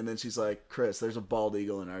time, and then she's like, "Chris, there's a bald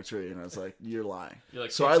eagle in our tree," and I was like, "You're lying." You're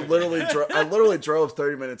like, so I literally drove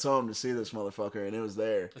 30 minutes home to see this motherfucker, and it was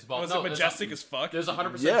there. Was it majestic as fuck? There's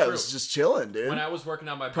 100% Yeah, true. it was just chilling, dude. When I was working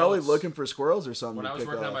on my Probably boats, looking for squirrels or something. When to I was pick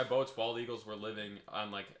working on off. my boats, bald eagles were living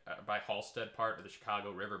on by Halstead part of the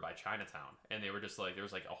Chicago River by Chinatown, and they were just like there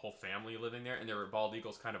was like a whole family living there, and there were bald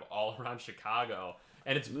eagles kind of all around Chicago,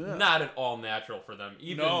 and it's not at all natural for them.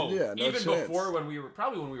 Even even chance. before when we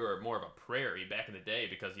were more of a prairie back in the day,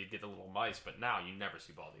 because you'd get the little mice, but now you never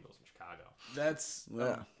see bald eagles in Chicago. That's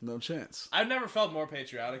no chance. I've never felt more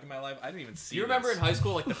patriotic in my life. I didn't even see. Do you remember this. in high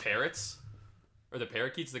school like the parrots? Or the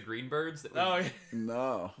parakeets, the green birds. That Oh,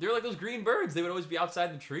 No. they were like those green birds. They would always be outside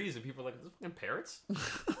in the trees, and people were like, "Those fucking parrots."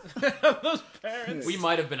 those parents. We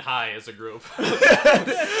might have been high as a group.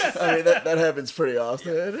 I mean, that happens pretty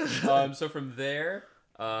often. So from there,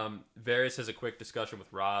 Varys has a quick discussion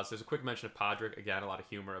with Roz. There's a quick mention of Podrick. Again, a lot of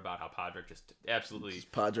humor about how Podrick just absolutely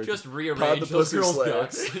Podrick, just Pod rearranged the those Pussy girls' Slayer.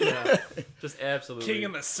 guts. Yeah. Just absolutely. King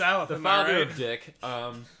in the South. The am I father right? of Dick.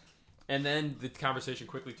 And then the conversation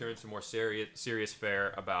quickly turns to more serious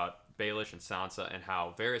fare about Baelish and Sansa, and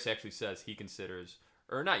how Varys actually says he considers,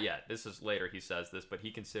 or not yet, this is later he says this, but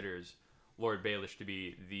he considers Lord Baelish to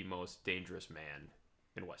be the most dangerous man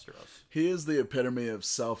in Westeros. He is the epitome of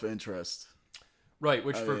self-interest. Right,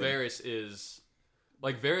 which for Varys is...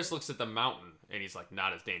 Like, Varys looks at the mountain, and he's like,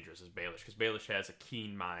 not as dangerous as Baelish, because Baelish has a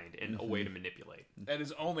keen mind and a way to manipulate. And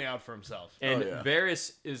is only out for himself. And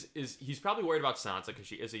Varys is he's probably worried about Sansa, because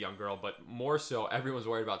she is a young girl, but more so, everyone's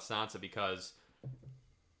worried about Sansa because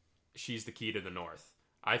she's the key to the North.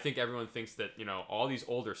 I think everyone thinks that, all these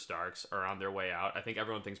older Starks are on their way out. I think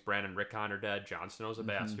everyone thinks Bran and Rickon are dead. Jon Snow's a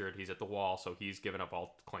bastard. He's at the Wall, so he's given up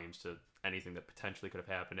all claims to anything that potentially could have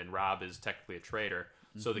happened. And Robb is technically a traitor.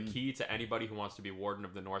 So the key to anybody who wants to be Warden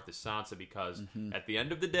of the North is Sansa, because at the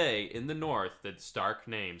end of the day, in the North, the Stark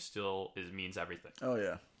name still means everything. Oh,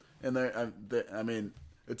 yeah. And I mean,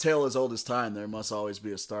 a tale as old as time, there must always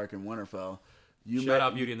be a Stark in Winterfell. Shout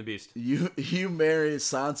out Beauty and the Beast. You marry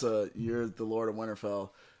Sansa, you're the Lord of Winterfell.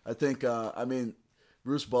 I think,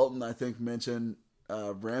 Bruce Bolton, mentioned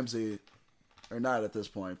Ramsay, or not at this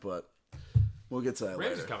point, but we'll get to that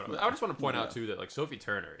Ramsay's later. coming up. I just want to point out too that like Sophie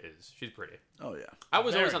Turner she's pretty. Oh yeah. I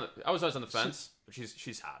was always on the fence, but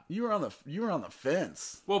she's hot. You were on the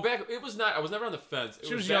fence. Well, I was never on the fence.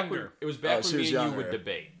 She was younger. It was back when me and you younger. would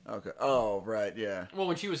debate. Okay. Oh right, yeah. Well,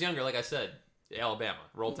 when she was younger, like I said, Alabama,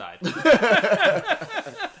 Roll Tide.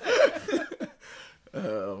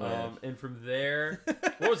 Oh, man. And from there,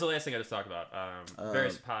 what was the last thing I just talked about?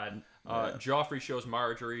 Varys Pod. Joffrey shows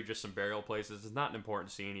Marjorie just some burial places. It's not an important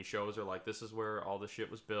scene. He shows her like this is where all the shit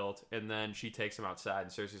was built, and then she takes him outside. And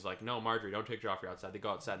Cersei's like, "No, Marjorie, don't take Joffrey outside." They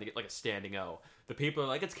go outside. And they get like a standing O. The people are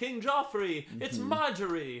like, "It's King Joffrey. It's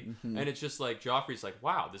Marjorie," and it's just like Joffrey's like,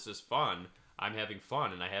 "Wow, this is fun. I'm having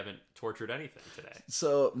fun, and I haven't tortured anything today.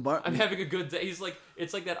 So I'm having a good day." He's like,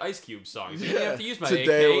 it's like that Ice Cube song. You didn't have to use my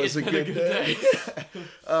today AK. was It's a been a good good day. day.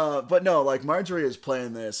 But no, like Marjorie is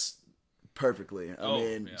playing this perfectly. I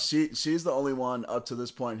mean, yeah. she's the only one up to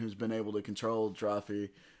this point who's been able to control Joffrey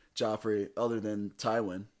other than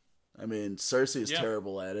Tywin. I mean, Cersei is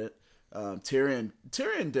terrible at it. Tyrion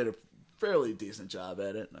did a fairly decent job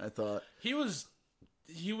at it, I thought. He was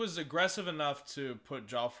aggressive enough to put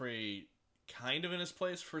Joffrey kind of in his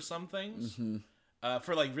place for some things.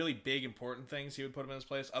 For like really big important things, he would put him in his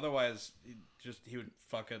place. Otherwise, he would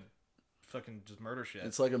fucking just murder shit.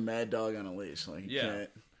 It's like a mad dog on a leash. Like you can't.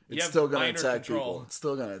 It's have still gonna minor attack control. people. It's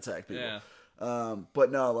still gonna attack people. Yeah.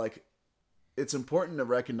 But no, like it's important to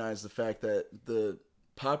recognize the fact that the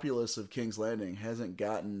populace of King's Landing hasn't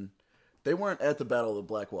gotten. They weren't at the Battle of the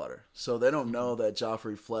Blackwater, so they don't know that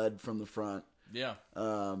Joffrey fled from the front. Yeah.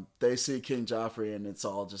 They see King Joffrey, and it's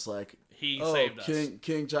all just like saved us.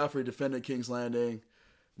 King Joffrey defended King's Landing.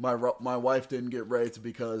 My wife didn't get raped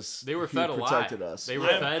because They were he fed protected alive. us. They were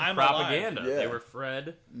fed I'm propaganda. alive. Yeah.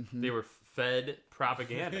 They were fed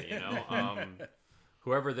propaganda.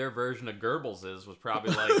 Whoever their version of Goebbels was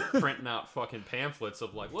probably like printing out fucking pamphlets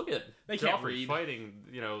of like, look at They can't Joffrey read. fighting,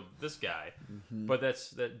 this guy. But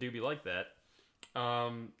that do be like that.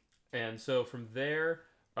 And so from there,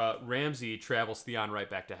 Ramsay travels Theon right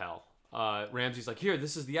back to hell. Ramsay's like, here,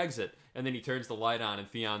 this is the exit. And then he turns the light on, and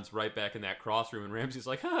Theon's right back in that cross room, and Ramsay's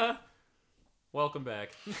like, welcome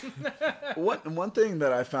back. One thing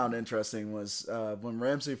that I found interesting was when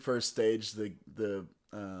Ramsay first staged the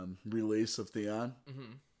release of Theon,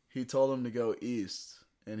 he told him to go east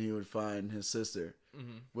and he would find his sister.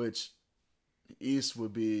 which east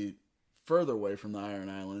would be further away from the Iron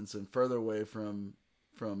Islands and further away from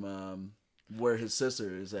where his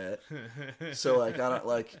sister is at. So like I don't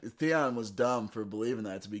like Theon was dumb for believing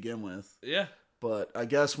that to begin with. Yeah. But I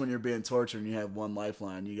guess when you're being tortured and you have one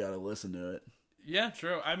lifeline, you got to listen to it. Yeah,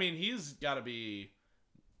 true. I mean, he's got to be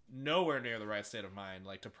nowhere near the right state of mind,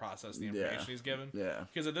 like, to process the information he's given. Yeah.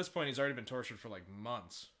 Because at this point, he's already been tortured for, like,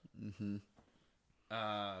 months. Mm-hmm.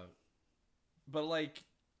 But, like,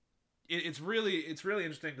 it's really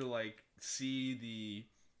interesting to, like, see the...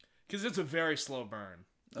 Because it's a very slow burn.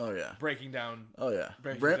 Oh yeah, breaking down. Oh yeah,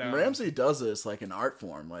 down. Ramsay does this like an art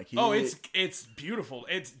form. Like it's beautiful.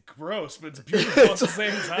 It's gross, but it's beautiful at the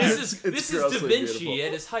same time. This is Da Vinci beautiful.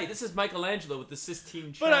 at his height. This is Michelangelo with the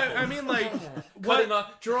Sistine But Chapel. I mean, like, cutting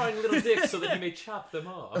off, drawing little dicks so that he may chop them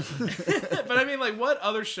off. But I mean, like, what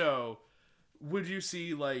other show would you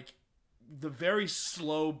see like the very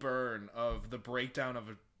slow burn of the breakdown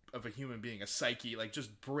of a human being, a psyche, like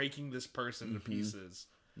just breaking this person to pieces?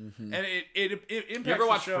 Mm-hmm. And it impacts. You ever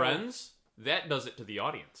watch the show. Friends? That does it to the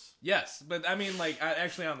audience. Yes, but I mean, like,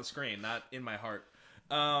 actually on the screen, not in my heart.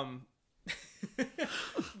 But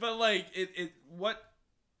like,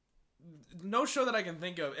 no show that I can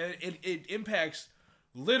think of. It impacts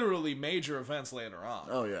literally major events later on.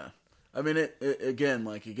 Oh yeah, I mean it again.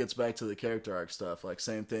 Like it gets back to the character arc stuff. Like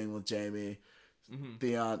same thing with Jaime.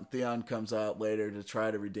 Mm-hmm. Theon comes out later to try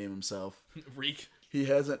to redeem himself. Reek. He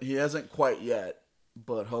hasn't quite yet.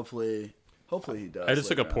 But hopefully he does. I just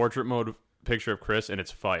took a portrait mode picture of Chris, and it's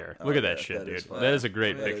fire. Look at that shit, dude. That is a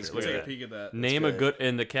great picture. Look Take at a that. peek at that. Name a good,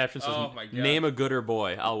 and the caption says, Oh my God. "Name a gooder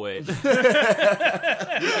boy." I'll wait. I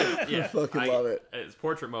fucking love it. It's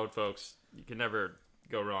portrait mode, folks. You can never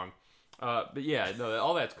go wrong. But yeah, no,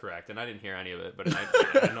 all that's correct, and I didn't hear any of it, but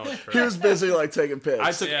I know it's correct. He was busy like taking pics.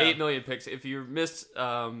 I took 8 million pics. If you missed,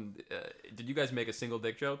 did you guys make a single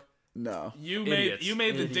dick joke? No. You Idiots.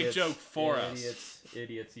 made the dick joke for us.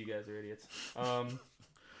 Idiots, you guys are idiots.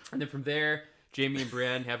 And then from there, Jaime and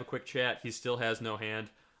Brienne have a quick chat. He still has no hand.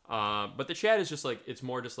 But the chat is just like, it's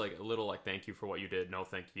more just like a little like, thank you for what you did. No,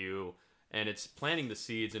 thank you. And it's planting the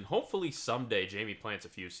seeds. And hopefully someday Jaime plants a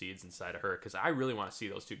few seeds inside of her. Because I really want to see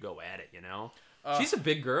those two go at it, you know? She's a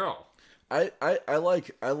big girl. I like.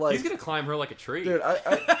 He's going to climb her like a tree. Dude,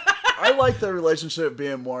 I like the relationship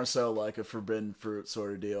being more so like a forbidden fruit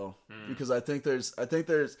sort of deal because I think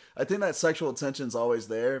that sexual tension's always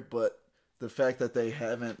there, but the fact that they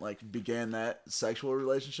haven't like began that sexual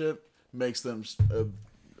relationship makes them a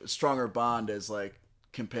stronger bond as like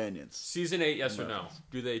companions. Season 8, yes or no?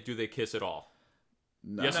 Do they kiss at all?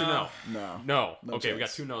 No. Yes or no? No. No. No Okay, we got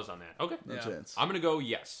chance. 2 no's on that. Okay. No chance. I'm going to go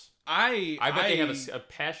yes. I bet they have a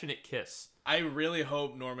passionate kiss. I really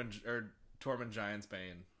hope Tormund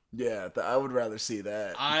Giantsbane. Yeah, I would rather see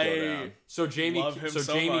that. go down. So Jaime, love him so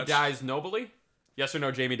so Jaime much. dies nobly. Yes or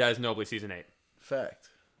no? Jaime dies nobly. Season 8. Fact.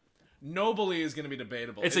 Nobly is going to be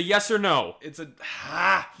debatable. It's a yes or no. It's a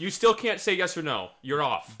You still can't say yes or no. You're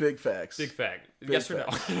off. Big facts. Big fact. Yes or no?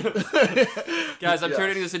 fact. Guys, I'm Yes.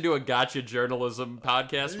 turning this into a gotcha journalism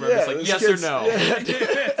podcast where Yeah, I'm this just like, yes or gets- no?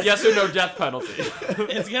 yeah. Yes or no death penalty.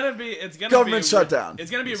 It's gonna be Government shutdown. It's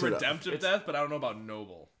gonna be a Shut up. redemptive death, but I don't know about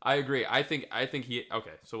noble. I agree. I think he. Okay,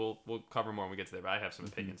 so we'll cover more when we get to there. But I have some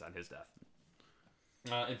opinions on his death.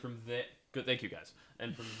 And from there, good. Thank you guys.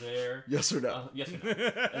 And from there, Yes or no? yes or no.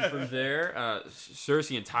 And from there,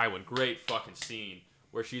 Cersei and Tywin, great fucking scene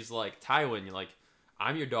where she's like, Tywin, you're like,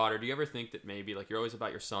 I'm your daughter. Do you ever think that maybe like you're always about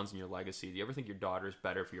your sons and your legacy? Do you ever think your daughter is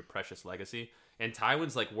better for your precious legacy? And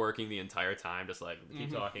Tywin's like working the entire time, just like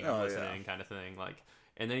keep talking and Oh, listening, kind of thing. Like,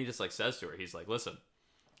 and then he just like says to her, he's like, listen.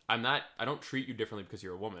 I don't treat you differently because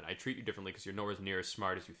you're a woman. I treat you differently because you're nowhere near as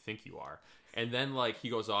smart as you think you are. And then, like, he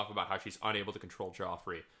goes off about how she's unable to control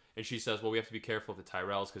Joffrey. And she says, well, we have to be careful with the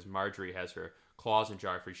Tyrells because Marjorie has her claws in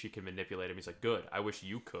Joffrey. She can manipulate him. He's like, good. I wish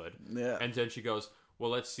you could. Yeah. And then she goes,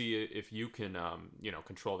 well, let's see if you can,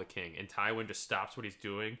 control the king. And Tywin just stops what he's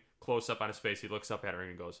doing, close up on his face. He looks up at her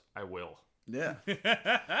and goes, I will. Yeah.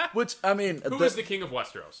 Which, I mean... Who is the king of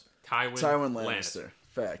Westeros? Tywin Lannister.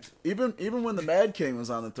 Fact. Even when the Mad King was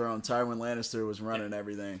on the throne, Tywin Lannister was running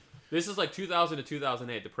everything. This is like 2000 to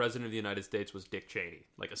 2008. The president of the United States was Dick Cheney.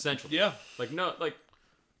 Like, essentially. Yeah.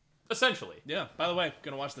 Essentially. Yeah. By the way,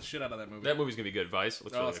 gonna watch the shit out of that movie. That movie's gonna be good. Vice.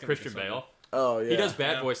 Looks really it's good. gonna be Christian so Bale. Oh, yeah. He does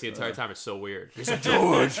bat Yeah. voice the entire time. It's so weird. He's like,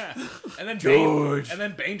 George. and then George.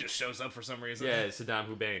 Bane just shows up for some reason. yeah, it's Saddam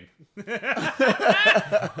Hussein.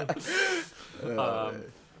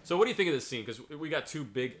 So what do you think of this scene? Because we got two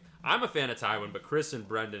big... I'm a fan of Tywin, but Chris and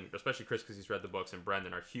Brendan, especially Chris because he's read the books, and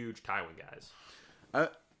Brendan are huge Tywin guys.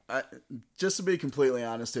 I just to be completely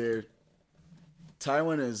honest here,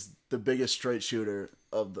 Tywin is the biggest straight shooter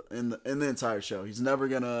in the entire show. He's never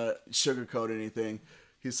gonna sugarcoat anything.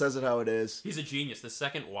 He says it how it is. He's a genius. The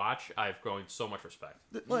second watch, I've grown so much respect.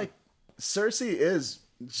 Like Cersei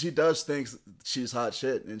she does think she's hot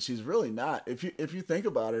shit, and she's really not. If you think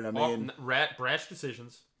about it, I mean, brash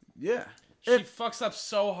decisions. Yeah. She fucks up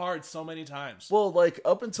so hard so many times. Well, like,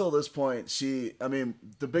 up until this point,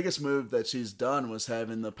 the biggest move that she's done was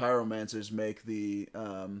having the pyromancers make the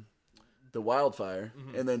wildfire,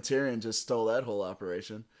 and then Tyrion just stole that whole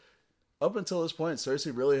operation. Up until this point,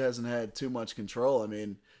 Cersei really hasn't had too much control. I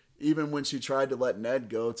mean, even when she tried to let Ned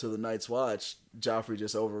go to the Night's Watch, Joffrey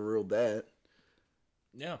just overruled that.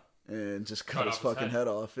 Yeah. And just cut his fucking head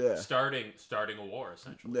off. Yeah. Starting a war,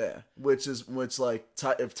 essentially. Yeah. Which like,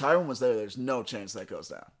 if Tywin was there, there's no chance that goes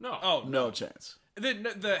down. No. Oh, no chance.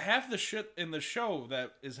 The half the shit in the show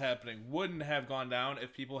that is happening wouldn't have gone down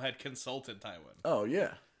if people had consulted Tywin. Oh,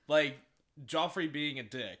 yeah. Like, Joffrey being a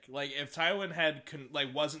dick. Like, if Tywin had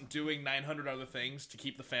wasn't doing 900 other things to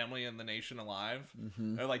keep the family and the nation alive,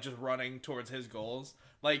 or like just running towards his goals,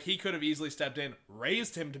 like, he could have easily stepped in,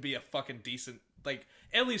 raised him to be a fucking decent, like,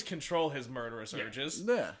 at least control his murderous urges.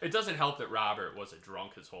 Yeah. It doesn't help that Robert was a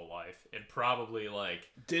drunk his whole life, and probably like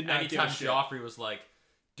did not anytime give a shit. Joffrey was like,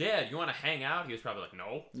 "Dad, you want to hang out?" He was probably like,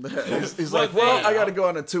 "No." He's like, well, I got to go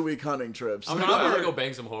on a 2-week hunting trip. So. I'm gonna go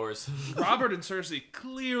bang some whores. Robert and Cersei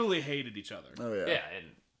clearly hated each other. Oh yeah. Yeah, and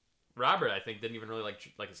Robert, I think, didn't even really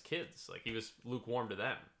like his kids. Like, he was lukewarm to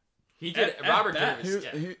them. He did. Robert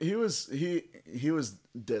did. He was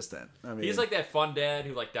distant. I mean, he's like that fun dad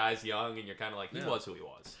who like dies young, and you're kind of like, he was who he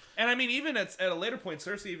was. And I mean, even at a later point,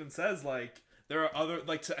 Cersei even says like there are other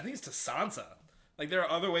I think it's to Sansa, like there are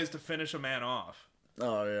other ways to finish a man off.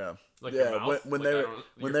 Oh yeah, like yeah. When they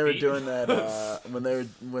were doing that, when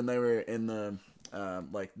they were in the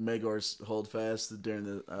like Maegor's holdfast during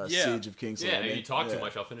the siege of King's Landing. Yeah, you talk too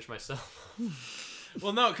much, I'll finish myself.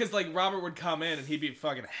 Well, no, because like Robert would come in and he'd be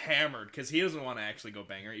fucking hammered because he doesn't want to actually go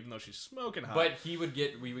bang her, even though she's smoking hot. But we would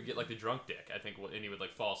get like the drunk dick, I think, and he would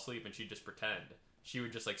like fall asleep and she'd just pretend. She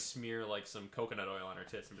would just like smear like some coconut oil on her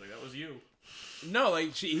tits and be like, "That was you." No,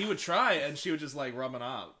 like he would try and she would just like rub him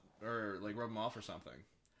out or like rub him off or something.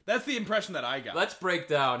 That's the impression that I got. Let's break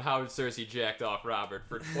down how Cersei jacked off Robert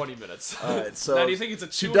for 20 minutes. All right, so now do you think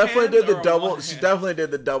it's she definitely did the double? She definitely did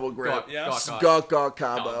the double grip. Gawk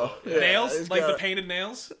combo. Yeah, nails, like the painted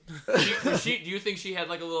nails. Do you think she had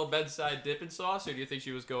like a little bedside dipping sauce, or do you think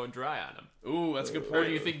she was going dry on him? Ooh, that's a good point. Or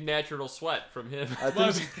do you think natural sweat from him? I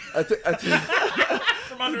think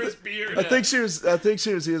from under his beard. I think she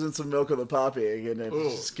was using some milk of the poppy and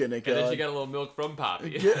then skin it. And then she got a little milk from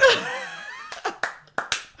Poppy.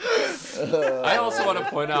 I also want to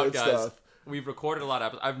point out, guys, we've recorded a lot of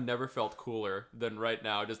episodes. I've never felt cooler than right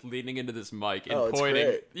now, just leaning into this mic and pointing.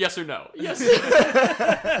 Great. Yes or no? Yes.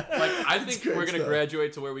 Like, I think we're gonna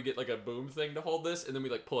graduate to where we get like a boom thing to hold this, and then we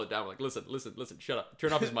like pull it down. We're like, listen, shut up,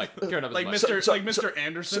 turn off his mic, turn off his mic. Like Mr.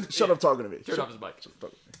 Anderson. Shut up talking to me. Turn off his mic.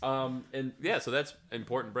 And yeah, so that's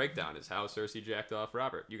important breakdown is how Cersei jacked off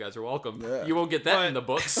Robert. You guys are welcome. Yeah. You won't get that in the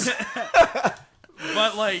books.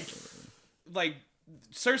 But like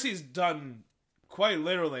Cersei's done quite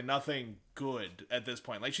literally nothing good at this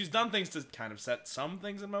point. Like, she's done things to kind of set some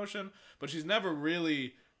things in motion, but she's never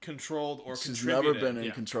really controlled or contributed. She's never been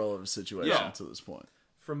in control of a situation to this point.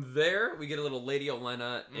 From there, we get a little Lady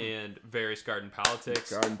Olenna and Varys Garden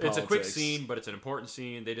Politics. It's a quick scene, but it's an important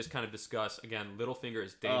scene. They just kind of discuss, again, Littlefinger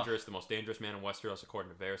is dangerous, the most dangerous man in Westeros,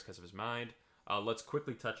 according to Varys, because of his mind. Let's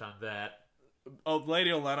quickly touch on that. Oh,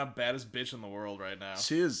 Lady Olenna, baddest bitch in the world right now.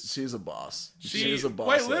 She's a boss. She is a boss.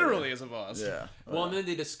 Quite literally is a boss. Yeah. Well, and then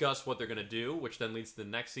they discuss what they're going to do, which then leads to the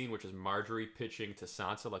next scene, which is Marjorie pitching to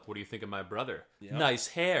Sansa, like, what do you think of my brother? Yep. Nice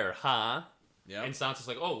hair, huh? Yep. And Sansa's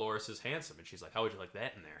like, oh, Loras is handsome. And she's like, how would you like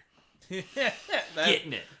that in there?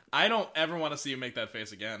 Getting it. I don't ever want to see you make that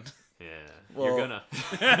face again. Yeah, well, you're gonna.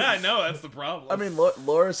 I know, that's the problem. I mean,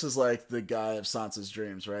 Loras is like the guy of Sansa's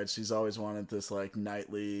dreams, right? She's always wanted this like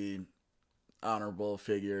knightly, honorable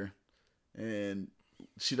figure, and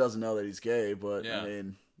she doesn't know that he's gay, but I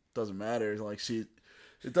mean, it doesn't matter. Like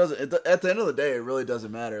at the end of the day, it really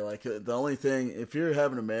doesn't matter. Like, the only thing, if you're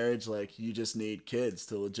having a marriage, like, you just need kids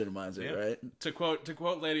to legitimize it, right? To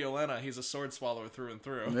quote Lady Olenna, he's a sword swallower through and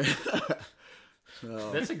through.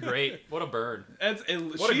 That's a great, what a burn.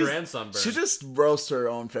 What a grandson burn. She just roasts her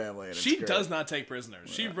own family. And she does not take prisoners.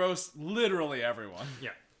 Yeah. She roasts literally everyone.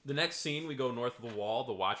 Yeah. The next scene, we go north of the wall.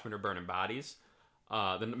 The Watchmen are burning bodies.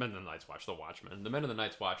 The men of the Night's Watch, the Watchmen. The men of the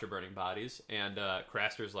Night's Watch are burning bodies. And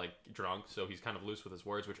Craster's, like, drunk, so he's kind of loose with his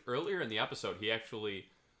words, which earlier in the episode, he actually,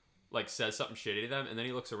 like, says something shitty to them, and then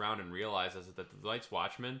he looks around and realizes that the Night's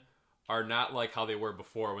Watchmen are not like how they were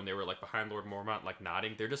before when they were like behind Lord Mormont, like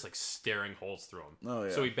nodding. They're just like staring holes through him. Oh,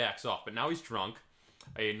 yeah. So he backs off. But now he's drunk.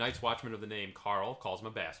 A Night's Watchman of the name Carl calls him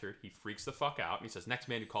a bastard. He freaks the fuck out and he says, "Next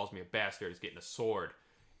man who calls me a bastard is getting a sword."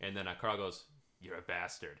 And then Carl goes, "You're a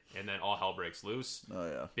bastard." And then all hell breaks loose. Oh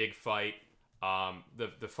yeah. Big fight.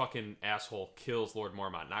 The fucking asshole kills Lord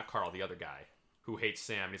Mormont, not Carl, the other guy who hates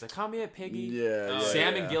Sam. And he's like, "Come here, piggy." Yeah.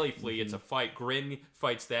 Sam and Gilly flee. It's a fight. Grin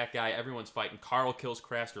fights that guy. Everyone's fighting. Carl kills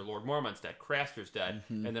Craster. Lord Mormont's dead. Craster's dead.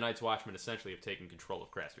 And the Night's Watchmen essentially have taken control of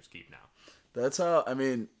Craster's Keep now. That's how. I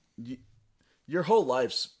mean, your whole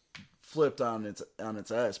life's flipped on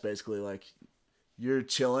its ass. Basically, like you're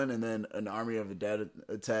chilling, and then an army of the dead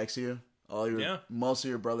attacks you. Most of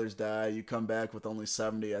your brothers die. You come back with only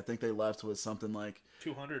 70. I think they left with something like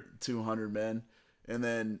 200 men, and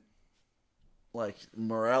then like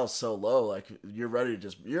morale's so low. Like you're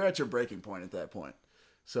at your breaking point at that point.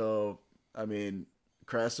 So I mean,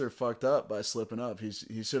 Craster fucked up by slipping up.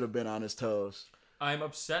 He should have been on his toes. I'm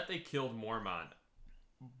upset they killed Mormont,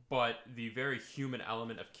 but the very human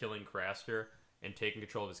element of killing Craster and taking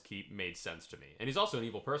control of his keep made sense to me. And he's also an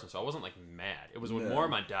evil person, so I wasn't like mad. It was when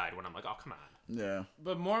Mormont died when I'm like, oh, come on. Yeah.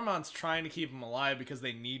 But Mormont's trying to keep him alive because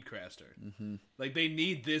they need Craster. Mm-hmm. Like, they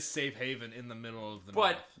need this safe haven in the middle of the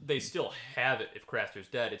But north. they still have it if Craster's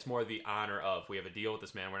dead. It's more the honor of, we have a deal with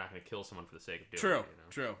this man, we're not going to kill someone for the sake of doing it.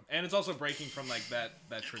 True. And it's also breaking from, like, that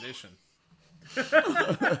tradition.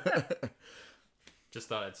 Just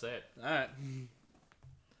thought I'd say it. All right.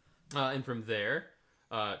 And from there,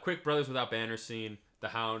 quick Brothers Without Banner scene. The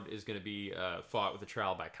Hound is going to be fought with a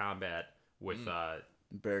trial by combat with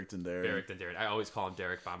Beric Dondarrion. I always call him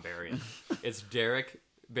Derek Bombarian. It's Beric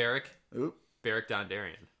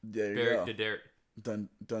Dondarrion. There you go.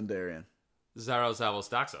 Dondarrion. Zarozavos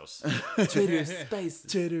Daxos. Twitter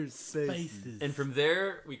spaces. And from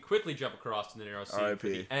there, we quickly jump across to the narrow scene for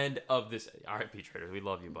the end of this. R.I.P. Traders, we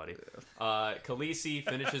love you, buddy. Khaleesi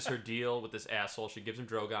finishes her deal with this asshole. She gives him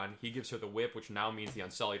Drogon. He gives her the whip, which now means the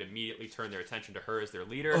Unsullied immediately turn their attention to her as their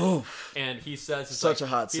leader. And he says, Such a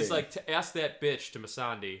hot scene. He's like, to ask that bitch to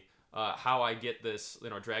Missandei how I get this,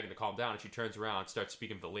 dragon to calm down, and she turns around and starts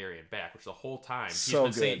speaking Valyrian back, which the whole time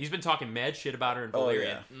he's been talking mad shit about her in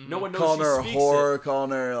Valyrian. No one knows calling she her a speaks whore, it.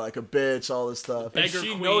 calling her like a bitch, all this stuff. And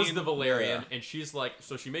she knows the Valyrian, Yeah. and she's like,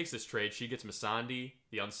 so she makes this trade. She gets Missandei,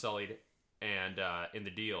 the Unsullied, and in the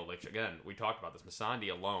deal, like again, we talked about this. Missandei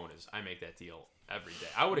alone I make that deal every day.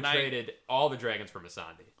 I would have traded all the dragons for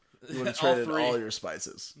Missandei. You would have traded all your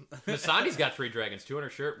spices. Missandei's got 3 dragons, 2 on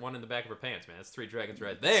her shirt, 1 in the back of her pants, man. That's 3 dragons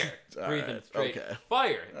right there. Breathing straight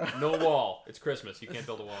fire. No wall. It's Christmas. You can't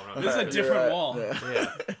build a wall around it. This is a different wall.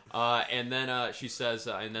 Yeah. And then she says,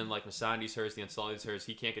 and then like Missandei's hers, the Unsullied's hers.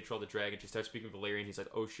 He can't control the dragon. She starts speaking Valyrian. He's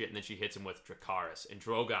like, oh shit. And then she hits him with Dracarys. And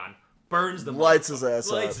Drogon burns the lights his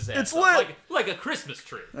ass up. It's lit. Like a Christmas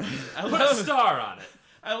tree. Put a star on it.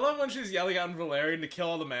 I love when she's yelling out in Valyrian to kill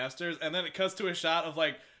all the masters, and then it cuts to a shot of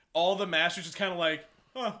like all the masters just kind of like,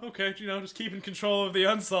 oh, okay, just keeping control of the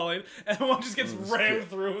Unsullied, and one just gets rammed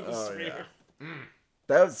through with a spear.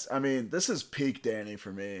 Yeah. This is peak Dany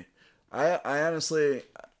for me. I honestly,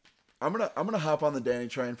 I'm gonna hop on the Dany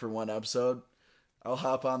train for one episode. I'll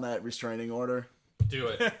hop on that restraining order. Do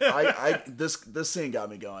it. This scene got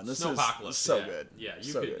me going. This Snowpocalypse, is so good. Yeah,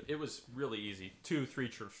 good. It was really easy.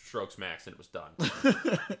 2-3 strokes max, and it was done.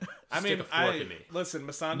 Listen,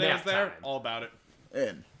 Missandei was there, all about it.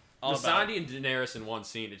 Missandei and Daenerys in one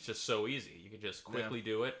scene, it's just so easy. You can just quickly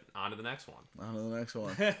do it. On to the next one.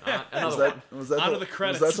 Was that on to the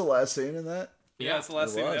credits. Was that the last scene in that? Yeah, it's the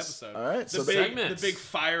last scene of the episode. All right, the big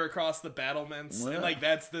fire across the battlements, and like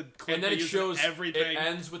that's the clip. And then it shows everything. It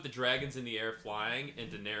ends with the dragons in the air flying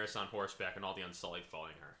and Daenerys on horseback and all the Unsullied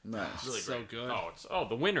following her. Nice, really so great. good.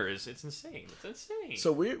 The winter it's insane. It's insane.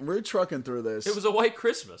 So we're trucking through this. It was a white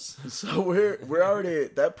Christmas. So we're already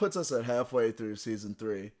that puts us at halfway through season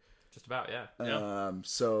 3. Just about, yeah.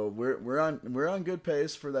 So we're on good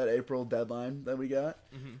pace for that April deadline that we got.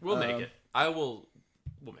 Mm-hmm. We'll make it. We'll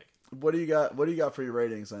make it. What do you got for your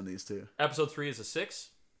ratings on these two? Episode 3 is a 6.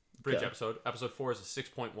 Bridge episode. Episode 4 is a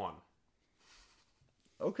 6.1.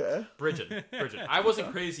 Okay. Bridget. I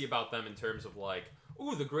wasn't crazy about them in terms of like,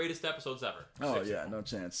 ooh, the greatest episodes ever. Oh yeah, no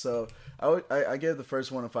chance. So I gave the first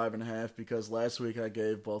one a 5.5 because last week I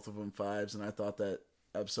gave both of them 5s, and I thought that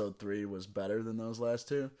episode 3 was better than those last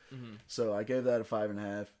two. Mm-hmm. So I gave that a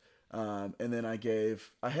 5.5. And then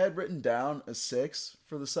I had written down a 6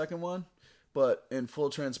 for the second one, but in full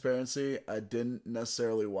transparency, I didn't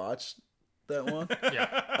necessarily watch that one.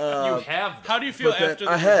 Yeah. You have. How do you feel after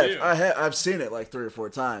the review? I've seen it like 3 or 4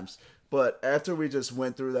 times, but after we just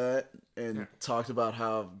went through that, and talked about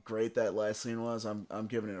how great that last scene was, I'm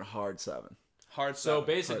giving it a hard 7. Hard So seven.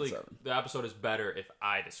 basically, Hard 7. the episode is better if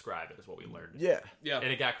I describe it, is what we learned. Yeah. Yeah. And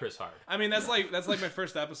it got Chris hard. I mean, that's like my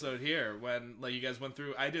first episode here when like you guys went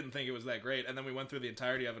through. I didn't think it was that great, and then we went through the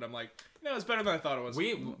entirety of it. I'm like, it's better than I thought it was.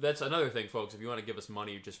 That's another thing, folks. If you want to give us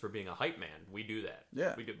money just for being a hype man, we do that.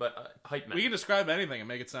 Yeah. We do, but hype man. We can describe anything and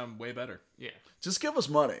make it sound way better. Yeah. Just give us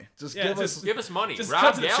money. Give us money. just Rob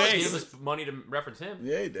cut to the Gallen chase. gave us money to reference him.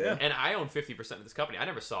 Yeah, he did. And I own 50% of this company. I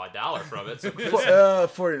never saw $1 from it. So Chris,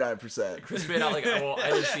 49%. Chris made out like I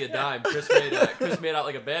didn't see a dime. Chris made out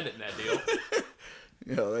like a bandit in that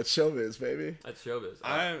deal. Yo, that's showbiz, baby. That's showbiz.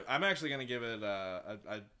 I'm actually gonna give it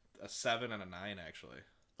a 7 and a 9 actually.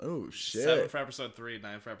 Oh shit. 7 for episode 3,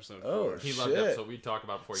 9 for episode 4. Oh, He loved shit. it, so we talked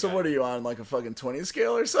about before. So what are you on, like a fucking 20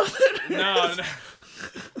 scale or something? No.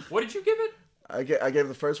 What did you give it? I gave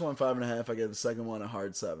the first one 5.5. I gave the second one a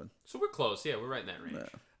hard 7. So we're close. Yeah, we're right in that range.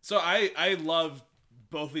 Yeah. So I loved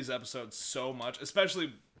both these episodes so much,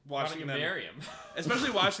 especially watching them. Especially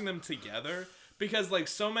watching them together. Because, like,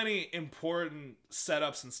 so many important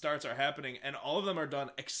setups and starts are happening, and all of them are done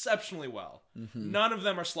exceptionally well. Mm-hmm. None of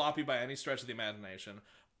them are sloppy by any stretch of the imagination.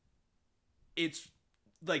 It's,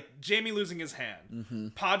 like, Jamie losing his hand. Mm-hmm.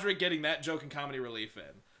 Podrick getting that joke and comedy relief in.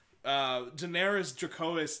 Daenerys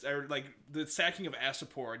Draconis, or, like, the sacking of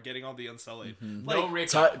Astapor and getting all the Unsullied. Mm-hmm. Like, No Rick.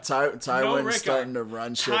 Tywin's Rickon. starting to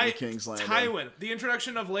run shit in King's Landing. Tywin, the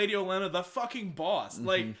introduction of Lady Olenna, the fucking boss. Mm-hmm.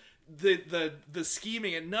 Like the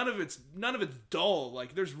scheming, and none of it's dull.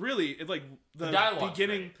 Like there's really like the dialogue's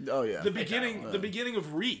beginning. Oh yeah. The beginning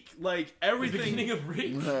of Reek. Like everything.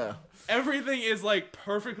 Yeah. Everything is like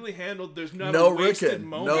perfectly handled. There's not No a wasted Rickon.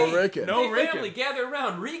 moment. No Rickon. No Hey, Rickon. family, gather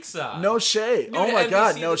around. Reeksa. No shade. New Oh to my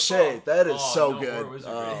god, NBC no this shade. fall. That is Oh, so no good. more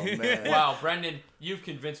wizardry. Oh man. Wow, Brendan, you've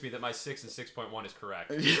convinced me that my 6 and 6.1 is correct,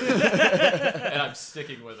 and I'm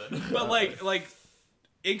sticking with it. But like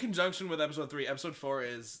in conjunction with episode 3, episode 4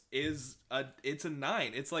 is a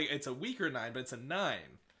 9. It's like it's a weaker 9, but it's a 9.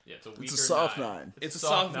 Yeah, it's a weaker It's a soft 9. 9. It's a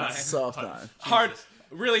soft 9. Soft 9. Hard, Jesus.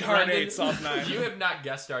 really hard Brendan, 8, soft 9. You have not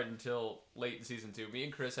guest starred until late in season 2. Me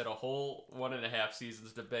and Chris had a whole 1.5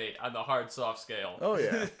 seasons debate on the hard soft scale. Oh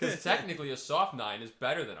yeah. Because technically a soft 9 is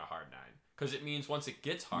better than a hard 9. Because it means once it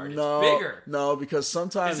gets hard, No, it's bigger. no, because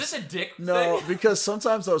sometimes Is this a dick no, thing? because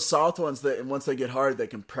sometimes those soft ones that once they get hard they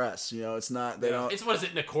compress. You know, it's not they don't. What is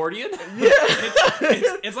it, an accordion?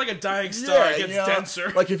 It's like a dying star. It gets you know, denser.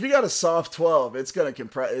 Like if you got a soft 12, it's gonna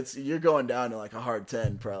compress. You're going down to like a hard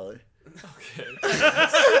 10 probably.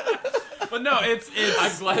 But no, it's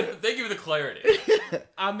I'm glad. Thank you for the clarity.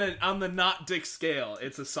 on the not dick scale.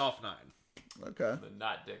 It's a soft 9. Okay. The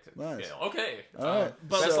not dick Nice. scale. Okay. All right.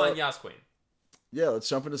 Best So- line, Yas Queen. Yeah, let's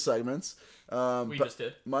jump into segments. We but just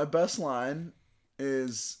did. my best line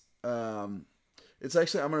is it's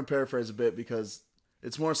actually, I'm going to paraphrase a bit because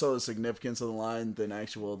it's more so the significance of the line than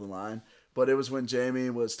the line. But it was when Jamie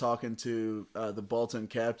was talking to the Bolton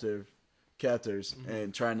captors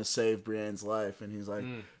and trying to save Brienne's life, and he's like,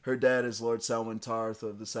 her dad is Lord Selwyn Tarth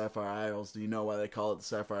of the Sapphire Isles. Do you know why they call it the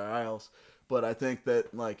Sapphire Isles? But I think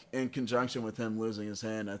that, like, in conjunction with him losing his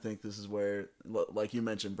hand, I think this is where, like you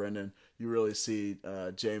mentioned, Brendan, you really see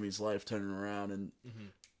Jamie's life turning around, and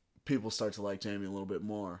people start to like Jamie a little bit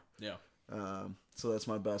more. Yeah. So that's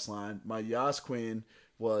my best line. My Yas Queen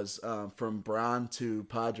was from Bronn to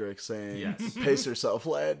Podrick saying, Yes. "Pace yourself,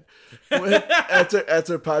 lad."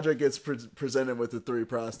 after Podrick gets presented with the 3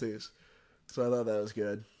 prosties. So I thought that was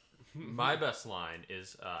good. My best line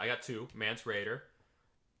is I got 2. Mance Rayder.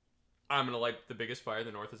 I'm gonna light the biggest fire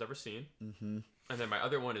the North has ever seen. Mm-hmm. And then my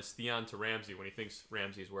other one is Theon to Ramsay. When he thinks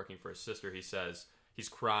Ramsay is working for his sister, he says he's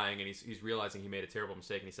crying and he's realizing he made a terrible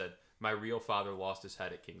mistake. And he said, "My real father lost his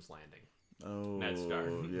head at King's Landing." Oh, Ned Stark.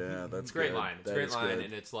 yeah, that's It's a great good. line. It's That a great is line, good.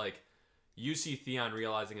 and it's like you see Theon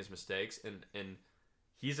realizing his mistakes, and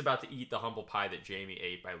he's about to eat the humble pie that Jamie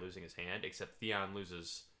ate by losing his hand. Except Theon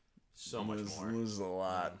loses so much more. Loses a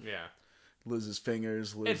lot. Yeah. Loses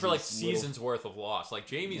fingers. Loses And for like little- seasons worth of loss, like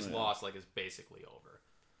Jamie's loss, like is basically over.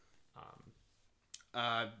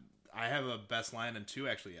 I have a best line and 2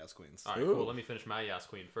 actually Yas Queens. All right, Ooh. cool. Let me finish my Yas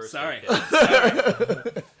Queen first. Sorry.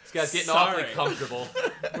 Okay. This guy's getting awfully Sorry. comfortable.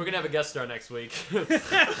 We're gonna have a guest star next week.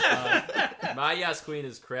 My Yas Queen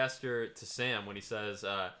is Craster to Sam when he says,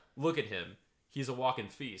 "Look at him, he's a walking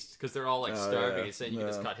feast," because they're all like starving. yeah. He's saying you can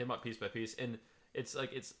just cut him up piece by piece, and it's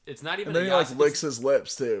like it's not even. And then a he like Yas, licks his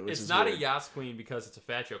lips too. Which it's is not weird. a Yas Queen because it's a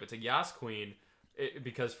fat joke. It's a Yas Queen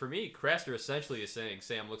because for me, Craster essentially is saying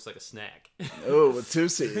Sam looks like a snack. Oh, with 2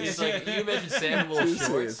 C's. It's like you mentioned Sam in little Two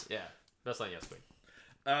shorts. Cs. Yeah, best line Yas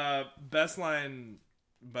Queen. Best line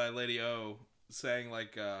by Lady O saying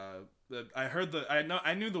like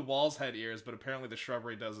I knew the walls had ears, but apparently the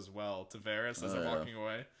shrubbery does as well to Varys as they're walking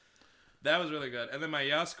away. That was really good. And then my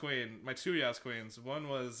two Yas Queens, one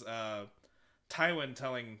was Tywin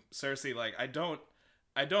telling Cersei, like, I don't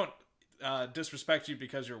disrespect you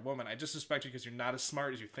because you're a woman. I disrespect you because you're not as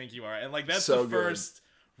smart as you think you are. And like that's so the first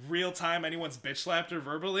real time anyone's bitch slapped her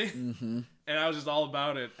verbally. Mm-hmm. And I was just all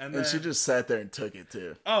about it. And then, she just sat there and took it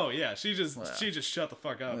too. Oh yeah, she just shut the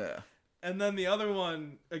fuck up. Yeah. And then the other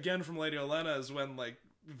one, again from Lady Olenna, is when like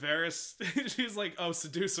Varys, she's like, "Oh,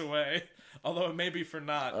 seduce away." Although it may be for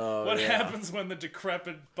naught. What happens when the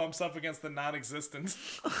decrepit bumps up against the non-existent?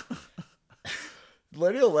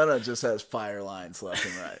 Lady Olenna just has fire lines left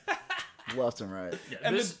and right. Left and right. Yeah,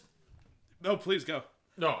 and no, please go.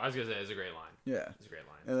 No, I was going to say, it's a great line. Yeah. It's a great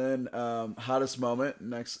line. And then, hottest moment,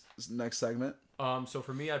 next segment. So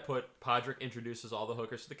for me, I put Podrick introduces all the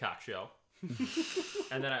hookers to the cock show.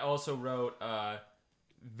 And then I also wrote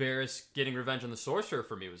Varys getting revenge on the sorcerer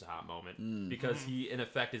for me was a hot moment because he in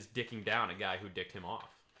effect is dicking down a guy who dicked him off.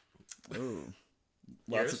 Ooh,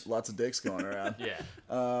 lots of dicks going around.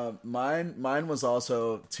 Yeah. Mine was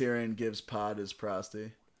also Tyrion gives Pod his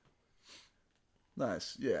prosty.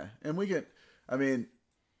 Nice, yeah, and we get. I mean,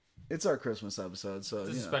 it's our Christmas episode, so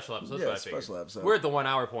this is a special episode. Yeah, that's what I special episode. We're at the 1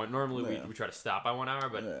 hour point. Normally we try to stop by 1 hour,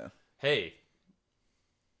 but hey.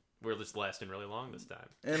 We're just lasting really long this time.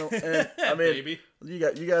 And I mean, you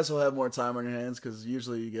guys will have more time on your hands because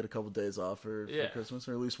usually you get a couple days off for Christmas,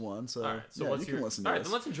 or at least one. So, all right, so you can listen to all right, this.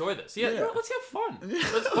 then let's enjoy this. Yeah, you know, let's have fun.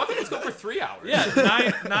 Let's go for 3 hours.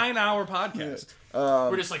 Yeah, 9 hour podcast.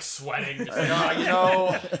 We're just like sweating. Just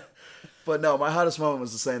like, But no, my hottest moment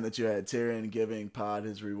was the same that you had. Tyrion giving Pod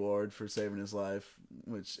his reward for saving his life,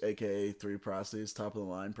 which AKA 3 prosties, top of the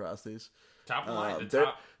line prosties. Top of the line,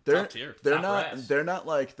 top tier. They're not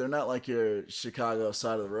like your Chicago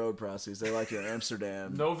side of the road prosties. They're like your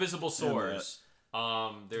Amsterdam. No visible sores.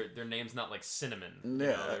 Their name's not like Cinnamon.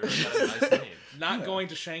 Yeah, they're got a nice name. Not going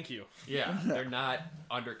to shank you. Yeah, they're not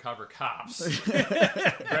undercover cops.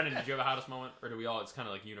 Brendan, did you have a hottest moment, or do we all? It's kind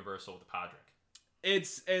of like universal with the Podrick.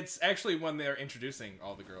 It's actually when they're introducing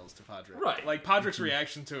all the girls to Podrick. Right. Like Podrick's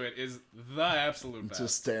reaction to it is the absolute best.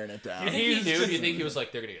 Just staring it down. You think he knew? Do you think he was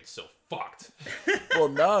like, they're gonna get so fucked? Well,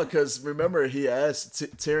 no, because remember he asked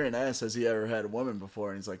Tyrion asked, has he ever had a woman before?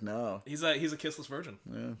 And he's like, no. He's a kissless virgin.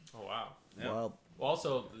 Yeah. Oh wow. Yeah. Wild. Well,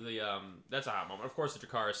 also the that's a hot moment. Of course, the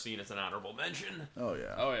Jakara scene is an honorable mention. Oh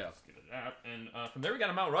yeah. Oh yeah. Let's get to that. And from there we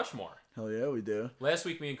got a Mount Rushmore. Hell yeah, we do. Last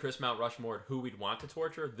week, me and Chris Mount Rushmore who we'd want to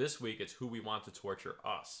torture. This week, it's who we want to torture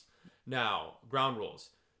us. Now, ground rules.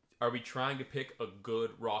 Are we trying to pick a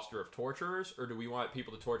good roster of torturers, or do we want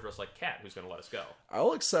people to torture us like Kat, who's going to let us go?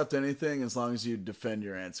 I'll accept anything as long as you defend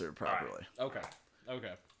your answer properly. Okay.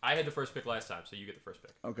 I had the first pick last time, so you get the first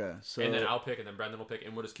pick. Okay, so and then I'll pick, and then Brendan will pick,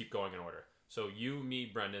 and we'll just keep going in order. So you,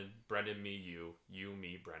 me, Brendan, me, you,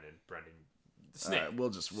 me, Brendan, Snake. All right,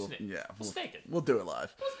 we'll snake it. We'll do it live.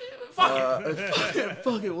 Fuck it.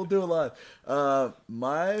 Fuck it, we'll do it live.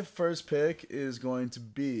 My first pick is going to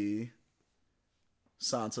be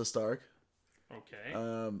Sansa Stark.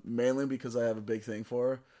 Okay. Mainly because I have a big thing for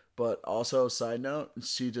her, but also, side note,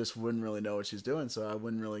 she just wouldn't really know what she's doing, so I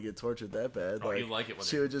wouldn't really get tortured that bad. Oh, you like it when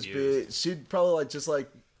she they're would just confused. she'd probably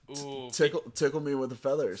tickle me with a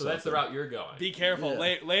feather. So that's the route you're going. Be careful.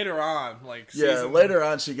 Yeah. Later on, later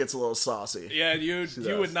on she gets a little saucy. Yeah, you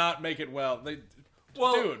would not make it well.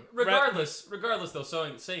 Well, dude, regardless though,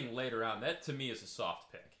 saying later on, that to me is a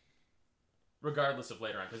soft pick. Regardless of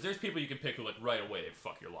later on, because there's people you can pick who like right away they'd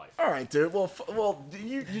fuck your life. All right, dude. Well,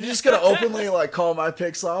 you're just gonna openly like call my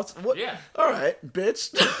pick soft? What? Yeah. All right,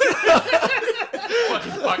 bitch.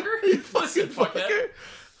 Fucking fucker. Listen, fuck that.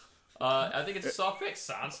 I think it's a soft pick.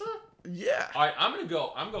 Sansa? Yeah. All right, I'm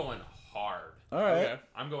going hard. All right. Okay.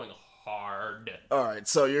 I'm going hard. All right,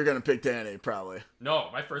 so you're going to pick Danny, probably. No,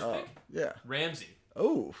 my first pick? Yeah. Ramsay.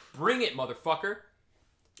 Oh. Bring it, motherfucker.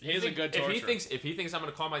 He's a good torturer. If he thinks I'm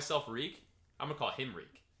going to call myself Reek, I'm going to call him Reek.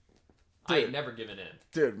 Dude. I ain't never given in.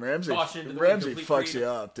 Dude, Ramsay Complete fucks freedom. you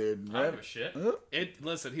up, dude. I don't give a shit.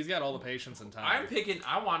 Listen, he's got all the patience and time.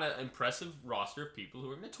 I want an impressive roster of people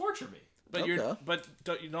who are going to torture me. But Okay.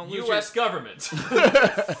 you don't lose U.S. government.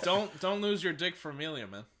 don't lose your dick for Amelia,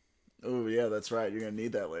 man. Oh, yeah, that's right. You're going to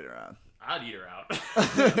need that later on. I'd eat her out.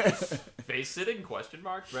 Face sitting? Question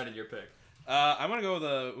mark. Brendan, your pick. I'm gonna go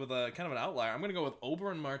with a kind of an outlier. I'm gonna go with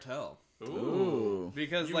Oberyn Martell. Ooh.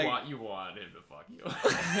 Because you want him to fuck you.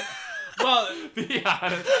 Well, be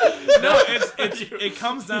honest. No, it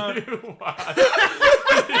comes down. You want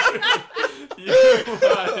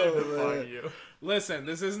him to fuck you. Listen,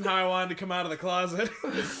 this isn't how I wanted to come out of the closet.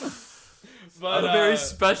 But a very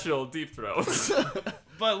special deep throat.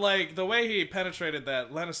 But like the way he penetrated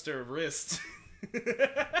that Lannister wrist.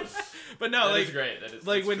 But no, That like is great. That is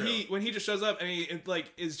like that's when he just shows up and he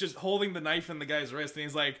like is just holding the knife in the guy's wrist and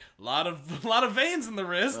he's like a lot of veins in the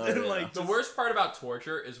wrist and like the worst part about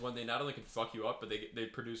torture is when they not only can fuck you up, but they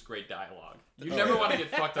produce great dialogue. You never want to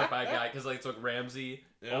get fucked up by a guy because like it's like Ramsay,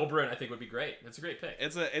 Oberyn, I think would be great. That's a great pick.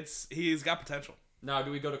 He's got potential. Now,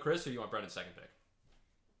 do we go to Chris or you want Brendan's second pick?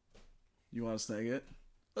 You want to snag it?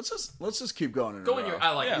 Let's just keep going in Go a in row. your.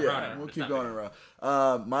 I like it. Yeah, we'll keep going in a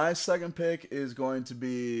row. My second pick is going to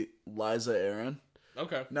be Liza Aaron.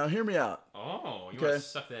 Okay. Now, hear me out. Oh, you Okay. want to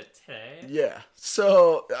suck that titty? Yeah.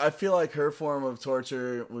 So I feel like her form of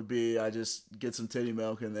torture would be I just get some titty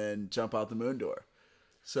milk and then jump out the moon door.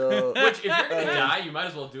 So Which, if you're gonna die, you might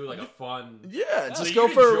as well do like a fun. yeah, So just you go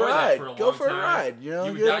can for a enjoy that ride. for a Go long for a time. ride. You know.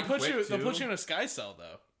 You get- die They'll quick, put too. you in a sky cell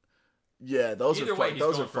though yeah, those Either are way, fuck, he's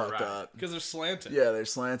those going are for a fucked ride. up. because they're slanted. Yeah, they're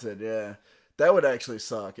slanted. Yeah, that would actually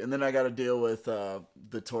suck. And then I got to deal with the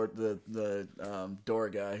door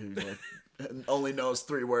guy who like, only knows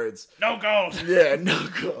 3 words. No gold. Yeah, no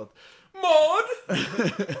gold. Maud.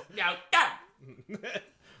 Now,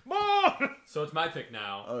 More. So it's my pick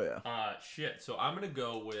now. Oh yeah. Shit. So I'm gonna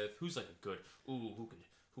go with who's like a good. Ooh, who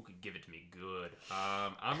could give it to me good?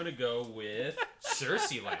 I'm gonna go with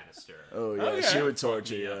Cersei Lannister. Oh yeah, Okay. she would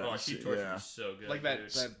torture you. Yeah. Oh, she tortured yeah. me so good. Like that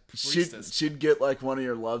dude. priestess. She'd get like one of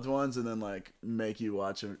your loved ones and then like make you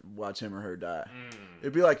watch him or her die. Mm.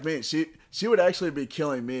 It'd be like me. She would actually be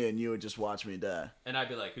killing me and you would just watch me die. And I'd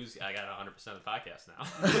be like, I got 100% of the podcast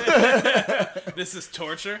now. This is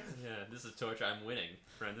torture. Yeah, this is torture. I'm winning,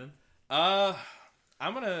 Brendan. I'm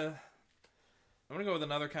gonna go with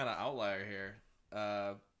another kind of outlier here.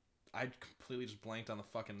 I completely just blanked on the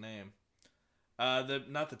fucking name.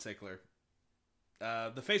 Not the Tickler.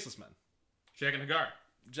 The Faceless Men. Jack and Hagar.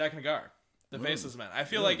 Jack and Hagar. The Faceless Men. I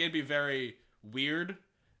feel like it'd be very weird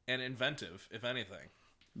and inventive, if anything.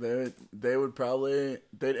 They would probably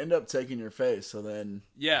they'd end up taking your face. So then,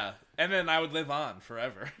 Yeah, and then I would live on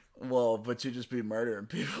forever. well, but you'd just be murdering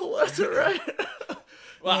people left and right.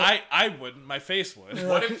 Well, I wouldn't. My face would.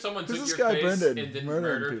 What if someone Who's took this your guy, face Brendan, and didn't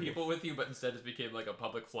murdering murder people? people with you, but instead just became like a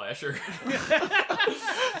public flasher?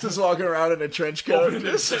 Just walking around in a trench coat.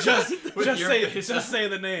 Just With your face just say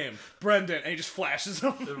the name, Brendan, and he just flashes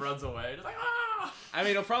him. It runs away. Just like, ah! I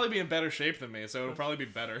mean, he'll probably be in better shape than me, so it'll probably be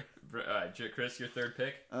better. Alright, Chris, your third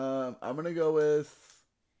pick? I'm gonna go with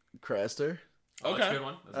Craster. Oh, that's Okay. a good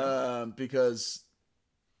one. That's a good one. Because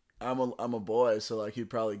I'm a boy, so like he'd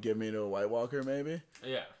probably give me to a White Walker maybe.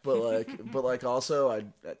 Yeah. But like also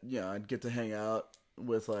I'd get to hang out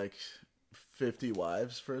with like 50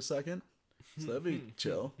 wives for a second, so that'd be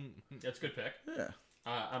chill. That's a good pick. Yeah.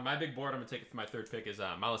 On my big board, I'm gonna take it for my third pick is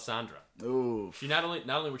Melisandre. Ooh. She not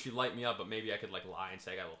only would she light me up, but maybe I could like lie and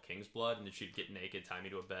say I got a little king's blood, and then she'd get naked, tie me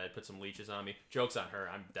to a bed, put some leeches on me. Joke's on her.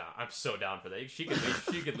 I'm down. I'm so down for that. She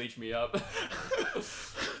could leech me up.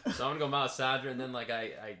 So I'm gonna go Melisandre, and then like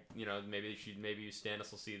I maybe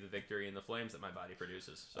Stannis will see the victory in the flames that my body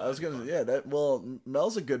produces. So I was that'd be gonna fun.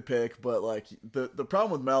 Mel's a good pick, but like the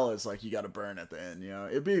problem with Mel is like you got to burn at the end. You know,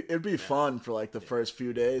 it'd be fun for like the first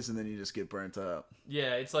few days, and then you just get burnt up.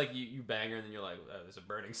 Yeah, it's like you bang her and then you're like, oh, there's a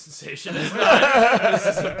burning sensation. It's not, this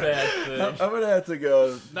is a bad thing. I'm gonna have to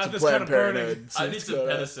go Not to this Planned kind of burning. Parenthood. I see need what's some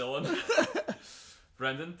going on. penicillin.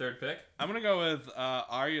 Brendan, third pick. I'm gonna go with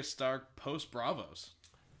Arya Stark post Bravos.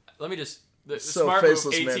 Let me just the So smart move.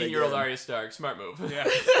 faceless man 18-year-old again. Arya Stark. Smart move. Yeah.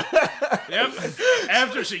 Yep.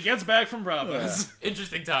 After she gets back from Bravos.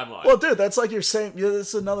 Interesting timeline. Well, dude, that's like your same. Yeah,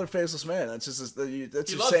 that's another faceless man. That's just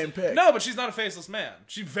that's your loves same it. pick. No, but she's not a faceless man.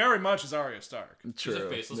 She very much is Arya Stark. True. She's a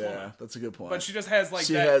faceless yeah, woman. that's a good point. But she just has like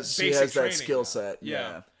she that has basic that training. skill set. Yeah.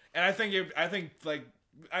 Yeah. And I think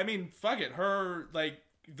fuck it. Her like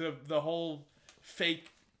the whole fake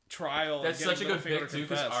trial. That's and such a getting good pick Littlefinger too,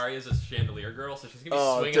 because confess. Arya's a chandelier girl, so she's gonna be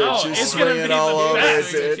Oh, swinging. dude, all she's over. it's gonna swinging be all the over,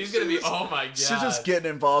 best. dude. She's gonna be. Oh my god. She's just getting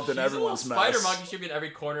involved in She's everyone's a little spider mess. monkey. She'll be in every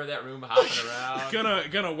corner of that room, hopping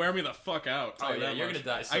around. Gonna wear me the fuck out. Oh, tell you yeah, that you're much.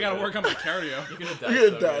 gonna die so I gotta good. work on my cardio. You're gonna die. You're so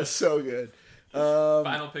gonna die good. so good.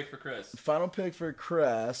 Final pick for Chris. Final pick for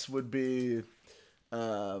Crass would be,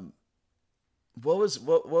 what was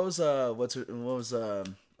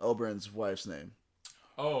Oberyn's wife's name?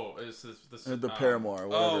 Oh, this The Paramour,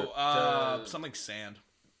 whatever. Something sand.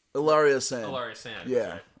 Ilaria Sand. Ilaria Sand. Yeah.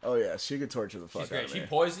 That's right. Oh yeah, she could torture the fuck She's out great. of She me.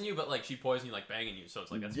 poisoned you, but like she poisoned you like banging you, so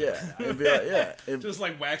it's like that's Yeah, good. it'd be like, yeah, Just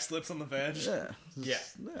like wax lips on the veg. yeah, Yeah.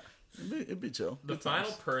 It'd be chill. The Good final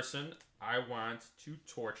times. person I want to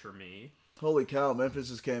torture me Holy cow! Memphis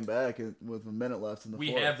just came back with a minute left in the. We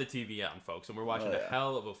fourth. have the TV on, folks, and we're watching a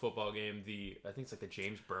hell of a football game. I think it's like the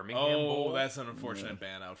James Birmingham Bowl. Oh, that's an unfortunate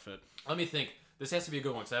band outfit. Let me think. This has to be a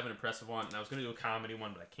good one. So I have an impressive one, and I was going to do a comedy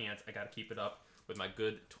one, but I can't. I got to keep it up with my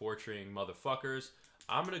good torturing motherfuckers.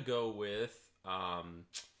 I'm going to go with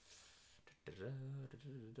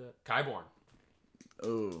Kyborn.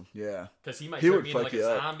 Oh, yeah. Because he might He turn would me into fuck like a you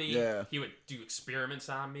up. zombie. Yeah. He would do experiments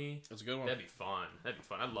on me. That's a good one. That'd be fun.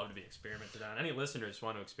 I'd love to be experimented on. Any listeners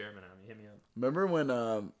want to experiment on me, hit me up.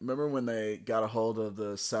 Remember when they got a hold of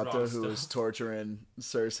the Septa Wrong who was stuff. torturing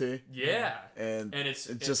Cersei? Yeah. And it's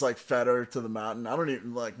just like fed her to the mountain. I don't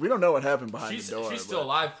even we don't know what happened behind she's the door. still but-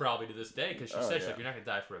 alive probably to this day because she said she's yeah. like, you're not going to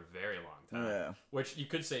die for a very long time. Yeah. Which you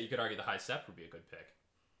could argue the High Sep would be a good pick.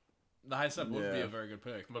 The high step would be Yeah. a very good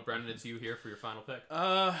pick. But Brendan, it's you here for your final pick.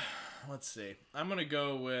 Let's see. I'm gonna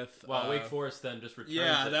go with. Well, Wake Forest then just returns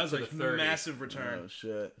Yeah, it that was to a the 30. massive return. Oh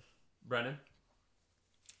shit. Brendan?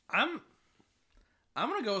 I'm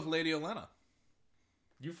gonna go with Lady Olenna.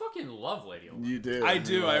 You fucking love Lady Olenna. You do. I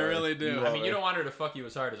do, You I love really her. do. You I I love mean, you her. don't want her to fuck you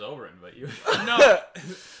as hard as Oberyn, but you... No, but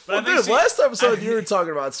Well, I think dude, she, last episode you were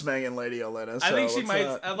talking about smanging Lady Olenna. So I think she let's might.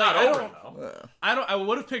 not- Not I Oberyn, don't. though. I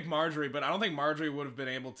would have picked Marjorie, but I don't think Marjorie would have been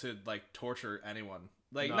able to like torture anyone.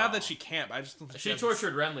 Like, No. not that she can't. But I just don't think She has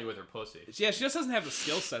tortured Renly with her pussy. Yeah, she just doesn't have the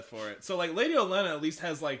skill set for it. So like, Lady Olenna at least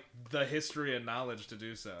has like the history and knowledge to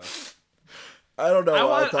do so. I don't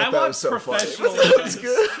know. I thought that was so funny. That was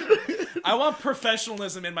good. I want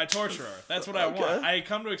professionalism in my torturer. That's what I Okay. want. I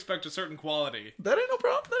come to expect a certain quality. That ain't no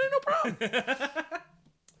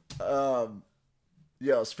problem.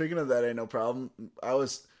 Yo, speaking of that ain't no problem.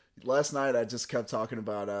 Last night I just kept talking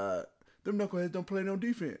about them knuckleheads don't play no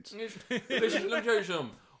defense. Let me tell you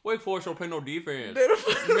something. Wake Forest don't play no defense.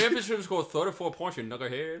 Memphis should have scored 34 points, you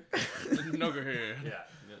knucklehead. Nugger here. Yeah,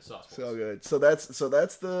 sauce So good. So that's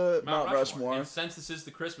the Mount Rushmore. And since this is the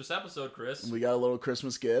Christmas episode, Chris, We got a little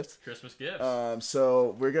Christmas gift. Christmas gifts.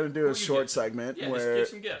 So we're gonna do a you short give? segment Yeah, just where give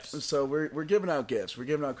some gifts. So we're giving out gifts. We're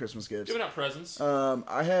giving out Christmas gifts. Giving out presents.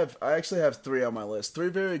 I actually have 3 on my list. 3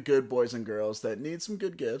 very good boys and girls that need some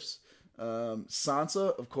good gifts.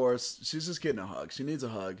 Sansa, of course, she's just getting a hug. She needs a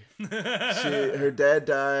hug. Her dad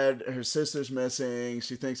died. Her sister's missing.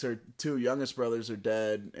 She thinks her 2 youngest brothers are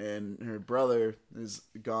dead, and her brother is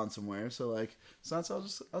gone somewhere. So, like,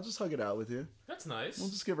 Sansa, I'll just hug it out with you. That's nice. We'll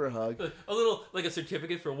just give her a hug. A little, like a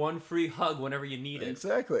certificate for one free hug whenever you need it.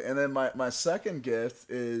 Exactly. And then my second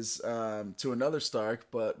gift is to another Stark,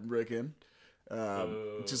 but Rickon.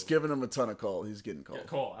 Just giving him a ton of coal. He's getting coal. Yeah,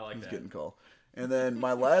 cool. I like He's that. getting coal. And then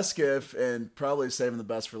my last gift, and probably saving the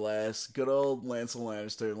best for last, good old Lancel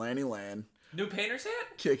Lannister, Lanny Lan, New painter's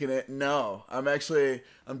hat? kicking it. No, I'm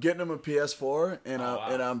getting him a PS4, and wow.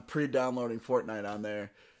 I'm pre-downloading Fortnite on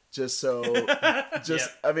there, just so, Yep.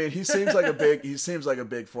 I mean, he seems like a big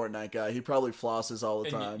Fortnite guy. He probably flosses all the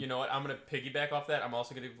And time. you know what? I'm going to piggyback off that. I'm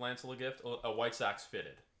also going to give Lancel a gift, a White Sox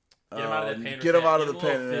fitted. Get him out of that painter's get him hat. out of Get the a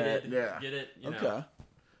little painter's hat, fitted, yeah. Get it, you know. Okay.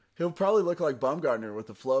 He'll probably look like Bumgarner with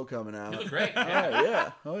the flow coming out. You look great. Oh Yeah.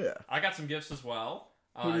 yeah. Oh yeah. I got some gifts as well.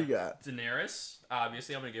 Who do you got? Daenerys.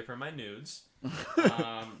 Obviously, I'm going to give her my nudes.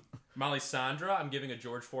 Molly Sandra, I'm giving a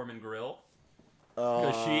George Foreman grill.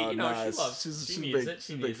 Because she, nice. she loves She's she needs big, it.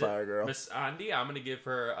 She she's a needs big fire it. girl. Miss Andy, I'm going to give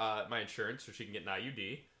her my insurance so she can get an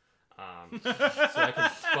IUD. So I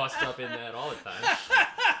can bust up in that all the time.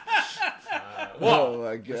 Whoa. Oh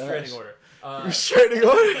my gosh. Restraining order. Restraining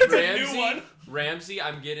order. Ramsey,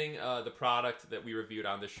 I'm getting the product that we reviewed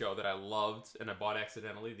on the show that I loved and I bought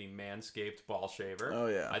accidentally, the Manscaped ball shaver. Oh,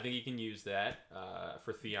 yeah. I think you can use that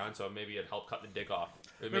for Theon, so maybe it'd help cut the dick off.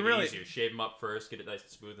 It'd But make really- it easier. Shave him up first, get it nice and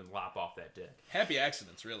smooth, and lop off that dick. Happy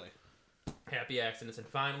accidents, really. Happy accidents. And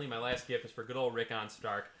finally, my last gift is for good old Rickon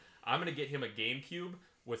Stark. I'm going to get him a GameCube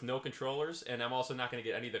with no controllers, and I'm also not going to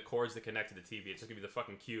get any of the cords that connect to the TV. It's just going to be the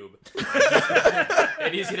fucking cube.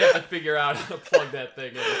 And he's going to have to figure out how to plug that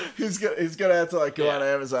thing in. He's gonna have to like go on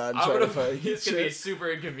Amazon and try to find It's going to be shit. super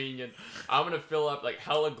inconvenient. I'm going to fill up like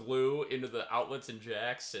hella glue into the outlets and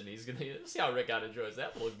jacks, and he's going to see how Rickon enjoys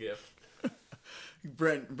that little gift.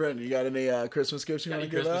 Brent, you got any Christmas gifts you Got want any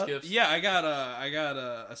to give Christmas out? gifts? Yeah, I got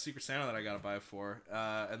a Secret Santa that I gotta buy for,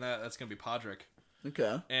 and that's gonna be Podrick.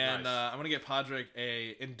 Okay, And Nice. I'm gonna get Podrick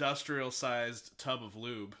a industrial sized tub of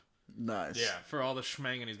lube nice. Yeah. for all the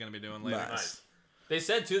schmanging he's gonna be doing later. Nice. Nice. They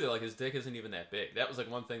said too that like his dick isn't even that big. That was like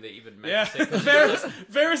one thing they even meant Yeah, to say. 'Cause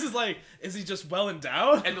Varys is like, is he just well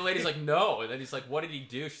endowed? and the lady's like, no. And then he's like, what did he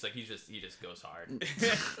do? She's like, he just goes hard.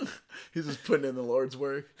 He's just putting in the Lord's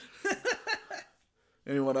work.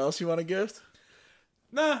 Anyone else you want a gift?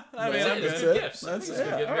 Nah, I mean, That's I'm it. It's good. good gifts. That's It's it.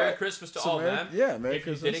 good gift. All Merry right. Christmas to So all Merry- them. yeah, Merry if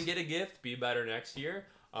Christmas. you didn't get a gift, be better next year.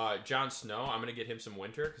 Jon Snow, I'm gonna get him some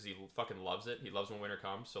winter because he fucking loves it. He loves when winter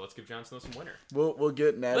comes. So let's give Jon Snow some winter. We'll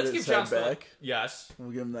get Ned's head back. Yes.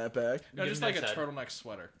 We'll give him that back. No, just like a turtleneck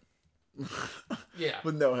sweater. Yeah.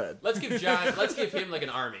 With no head. Let's give him like an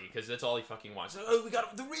army because that's all he fucking wants. Oh, we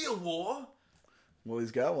got the real war. Well,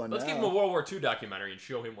 he's got one. Let's give him a World War II documentary and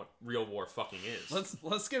show him what real war fucking is.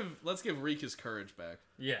 Let's give Reek his courage back.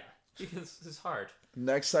 Yeah, because his heart.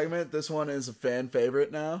 Next segment. This one is a fan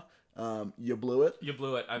favorite now. You blew it. You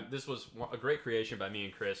blew it. This was a great creation by me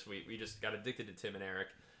and Chris. We just got addicted to Tim and Eric.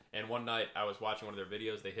 And one night I was watching one of their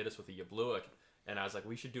videos. They hit us with a you blew it. And I was like,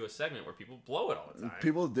 we should do a segment where people blow it all the time.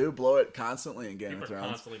 People do blow it constantly in Game of Thrones. People are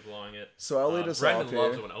constantly blowing it. So I'll lead us Brendan off here.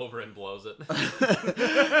 loves it when Oberyn blows it.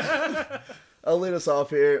 I'll lead us off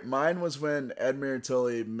here. Mine was when Edmure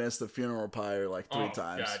Tully missed the funeral pyre like 3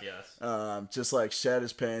 times. God, yes. Just like shed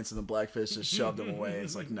his pants and the Blackfish just shoved him away.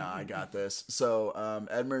 It's like, nah, I got this. So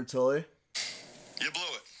Edmure Tully. You blew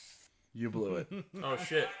it. You blew it. Oh,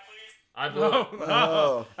 shit. I blew it.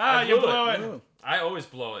 Oh. You blew it. I always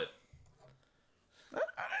blow it.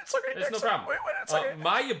 It's okay. It's no problem. Wait, it's okay.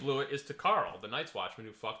 My you blew it is to Carl, the Night's Watchman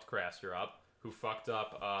who fucked Craster up, who fucked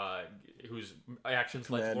up, whose actions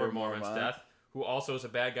led to Lord Mormont's death, who also is a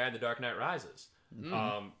bad guy in The Dark Knight Rises.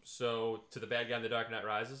 So to the bad guy in The Dark Knight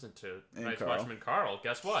Rises and to Night's Watchman Carl,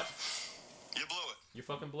 guess what? You blew it. You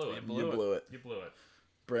fucking blew it. You blew it. You blew it.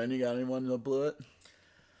 Bren, you got anyone that blew it?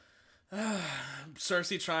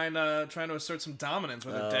 Cersei trying to assert some dominance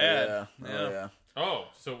with her dad. Yeah. Oh,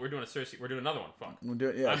 so we're doing a Cersei. We're doing another one. Fuck. We'll do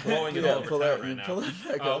it. Yeah. I'm blowing it all over town right now. Pull that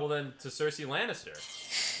back up. Well then, to Cersei Lannister.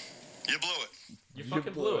 You blew it. You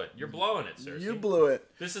fucking blew it. You're blowing it, Cersei. You blew it.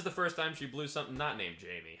 This is the first time she blew something not named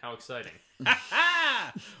Jamie. How exciting.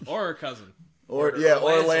 Or her cousin. Or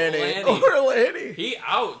Lanny. Or Lanny.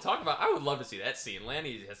 I would love to see that scene.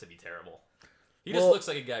 Lanny has to be terrible. He just looks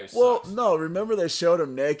like a guy who sucks. No, remember they showed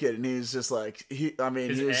him naked and he's just like, he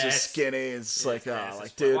was just skinny. It's like, dude,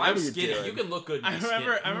 I'm what are you skinny. doing? You can look good. I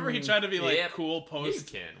remember he tried to be like cool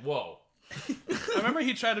post. You can. Whoa. I remember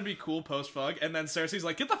he tried to be cool post Fug, and then Cersei's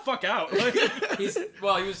like, "Get the fuck out!" Like,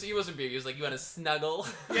 he wasn't big. He was like, "You want to snuggle?"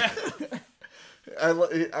 Yeah.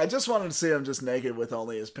 I just wanted to see him just naked with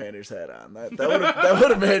only his painter's hat on. That would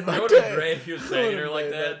have made my day. That would have been great if he was banging her like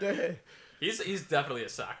that. Day. He's definitely a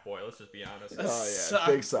sock boy. Let's just be honest. Oh yeah,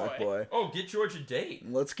 big sock boy. Oh, get George a date.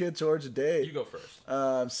 Let's get George a date. You go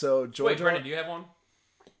first. So George. Wait, Brendan, do you have one?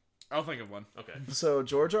 I'll think of one. Okay. So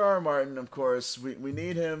George R.R. Martin, of course, we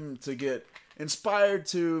need him to get inspired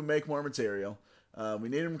to make more material. We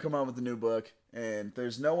need him to come out with a new book, and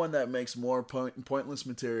there's no one that makes more pointless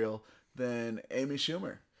material than Amy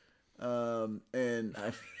Schumer. And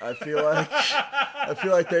I feel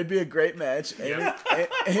like they'd be a great match. Amy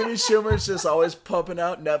Schumer's just always pumping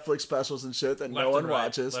out Netflix specials and shit that no one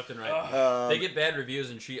watches. Left and right. They get bad reviews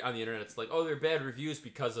and on the internet. It's like, oh, they're bad reviews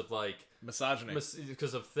because of like misogyny,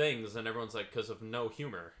 because of things, and everyone's like, because of no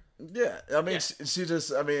humor. Yeah, I mean, she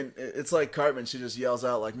just, I mean, it's like Cartman. She just yells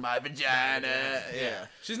out like, "My vagina." Yeah.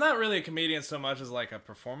 She's not really a comedian so much as like a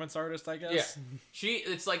performance artist, I guess. Yeah.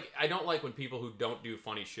 It's like, I don't like when people who don't do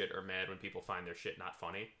funny shit are mad when people find their shit not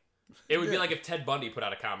funny. It would be like if Ted Bundy put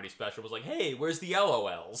out a comedy special, was like, "Hey, where's the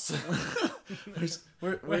LOLs?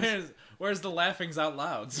 where's the laughings out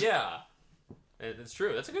louds?" Yeah, it's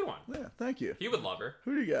true. That's a good one. Yeah, thank you. He would love her.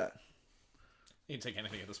 Who do you got? You can take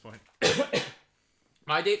anything at this point.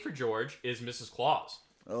 My date for George is Mrs. Claus.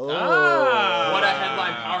 Oh. What a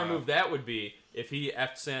headline power move that would be if he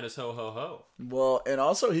effed Santa's ho ho ho. Well, and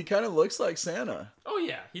also he kind of looks like Santa. Oh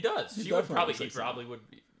yeah, he does. He probably would.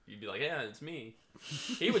 You'd be like, yeah, it's me.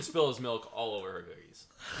 He would spill his milk all over her cookies.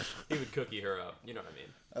 He would cookie her up. You know what I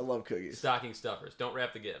mean? I love cookies. Stocking stuffers. Don't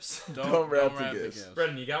wrap the gifts. Don't wrap the gifts.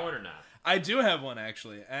 Brendan, you got one or not? I do have one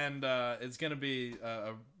actually, and it's gonna be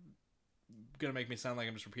gonna make me sound like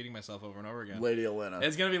I'm just repeating myself over and over again. Lady Olenna.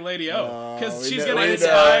 It's gonna be Lady O, because she's gonna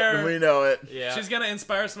inspire. We know it. Yeah. She's gonna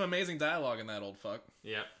inspire some amazing dialogue in that old fuck.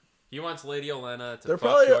 Yeah. He wants Lady Olenna to. They're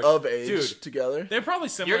fuck probably George. of age Dude, together. They're probably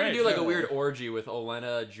similar. You're gonna do like age, a weird orgy with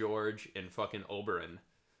Olenna, George, and fucking Oberyn.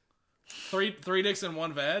 Three dicks and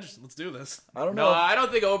one vag. Let's do this. I don't know. No, I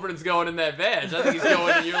don't think Oberyn's going in that vag. I think he's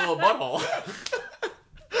going in your little butthole.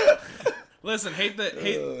 Listen, hate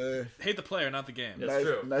the player, not the game. That's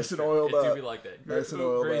true. Nice and oiled up. It do be like that. Nice and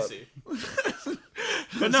oiled greasy.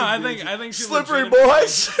 But no, I think she Slippery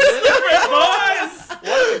Boys. Slippery Boys.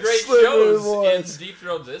 One of the great Slippery shows Boys. in Deep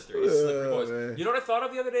Thrones history. Slippery Boys. Man. You know what I thought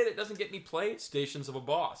of the other day that doesn't get any play? Stations of a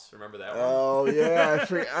Boss. Remember that one? Oh yeah,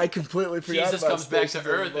 I completely forgot Jesus about comes back to Stations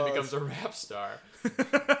of Earth the and Boss. becomes a rap star.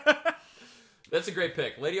 That's a great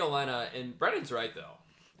pick. Lady Olenna, and Brendan's right though.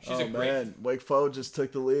 She's a great. Man, Wake Fo just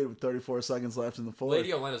took the lead with 34 seconds left in the fourth.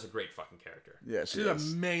 Lady Olenna's a great fucking character. Yeah, She's an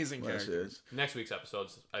amazing Yeah, she character. is. Next week's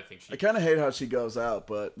episodes, I think she. I kind of hate how she goes out,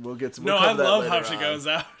 but we'll get to. No, I love how she goes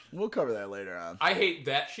out. We'll cover that later on. I hate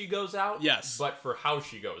that she goes out. Yes. But for how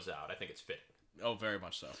she goes out, I think it's fitting. Oh, very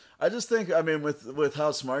much so. I just think, I mean, with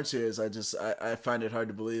how smart she is, I find it hard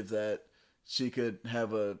to believe that she could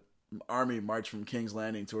have a army march from King's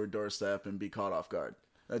Landing to her doorstep and be caught off guard.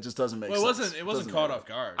 That just doesn't make Well, sense. it wasn't caught off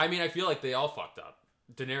guard. I mean, I feel like they all fucked up.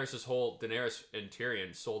 Daenerys and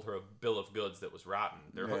Tyrion sold her a bill of goods that was rotten.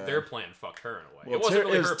 Their plan fucked her in a way. Well, it wasn't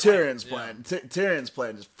really it was her Tyrion's plan. plan. Tyrion's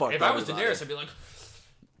plan just fucked. If I was everybody. Daenerys, I'd be like,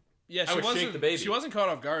 yeah, I would shake the baby. She wasn't caught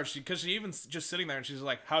off guard because she even just sitting there and she's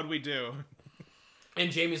like, "How'd we do?" and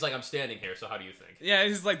Jamie's like, I'm standing here, so how do you think? Yeah,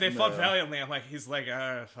 he's like, they fought valiantly. I'm like, he's like,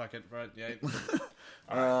 fuck it, but yeah.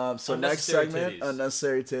 So next Unnecessary segment, titties.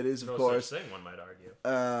 unnecessary titties, of No course. such thing, one might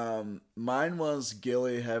argue. Mine was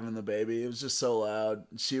Gilly having the baby. It was just so loud.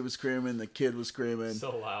 She was screaming. The kid was screaming.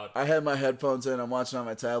 So loud. I had my headphones in. I'm watching on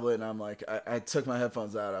my tablet, and I'm like, I took my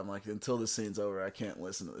headphones out. I'm like, until this scene's over, I can't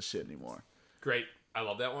listen to this shit anymore. Great. I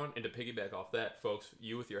love that one. And to piggyback off that, folks,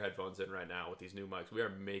 you with your headphones in right now with these new mics, we are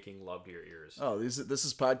making love to your ears. Oh, this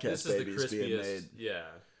is podcast This is babies the being crispiest. made. Yeah.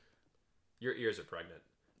 Your ears are pregnant.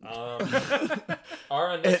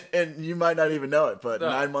 Our And you might not even know it, but No.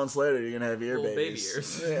 9 months later, you're gonna have ear little baby babies.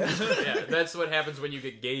 ears. Yeah. Yeah, that's what happens when you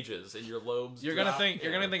get gauges and your lobes. You're gonna drop. think Yeah.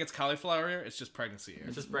 it's cauliflower ear. It's just pregnancy ear.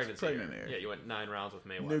 It's just pregnancy. pregnant ear. ear. Yeah, you went 9 rounds with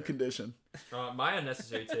Mayweather. New condition. My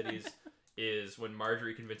unnecessary titties is when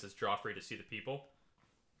Marjorie convinces Joffrey to see the people,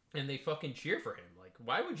 and they fucking cheer for him. Like,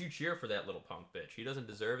 why would you cheer for that little punk bitch? He doesn't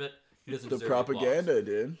deserve it. He doesn't The deserve propaganda, applause.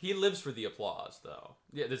 dude. He lives for the applause, though.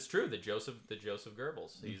 Yeah, that's true. The Joseph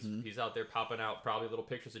Goebbels. He's out there popping out probably little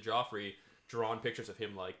pictures of Joffrey, drawn pictures of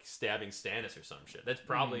him like stabbing Stannis or some shit. That's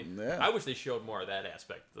probably. Yeah. I wish they showed more of that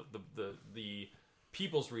aspect. The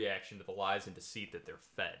people's reaction to the lies and deceit that they're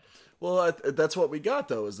fed. Well, that's what we got,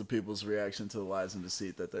 though, is the people's reaction to the lies and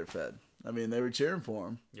deceit that they're fed. I mean, they were cheering for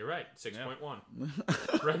him. You're right.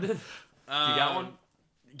 6.1. Brendan, you got one?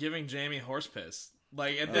 Giving Jamie horse piss.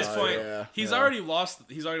 Like at this point, yeah, he's already lost.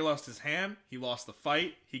 He's already lost his hand. He lost the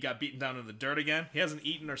fight. He got beaten down in the dirt again. He hasn't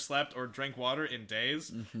eaten or slept or drank water in days.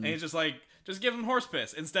 And he's just like, just give him horse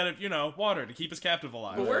piss instead of water to keep his captive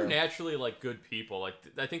alive. But we're naturally like good people. Like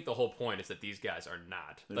I think the whole point is that these guys are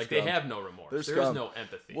not. Like they scum. have no remorse. They're There is scum. no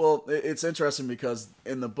empathy. Well, it's interesting because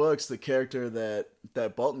in the books, the character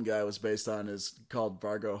that Bolton guy was based on is called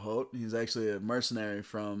Vargo Hoat. He's actually a mercenary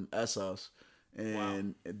from Essos.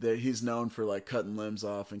 And he's known for like cutting limbs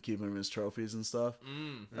off and keeping them as trophies and stuff.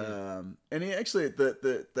 And he actually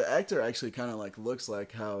the actor actually kind of like looks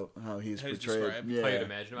like how he's portrayed. described. Yeah, How you'd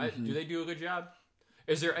imagine. Do they do a good job?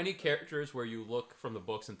 Is there any characters where you look from the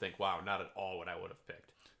books and think, "Wow, not at all what I would have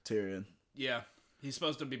picked"? Tyrion. Yeah, he's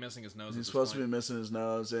supposed to be missing his nose. He's supposed to be missing his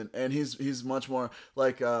nose, and he's much more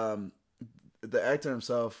like the actor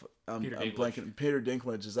himself. Peter I'm Dinklage. blanking. Peter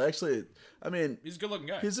Dinklage is actually. I mean, He's a good-looking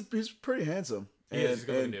guy. he's pretty handsome. He is, he's a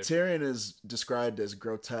good-looking and dude. Tyrion is described as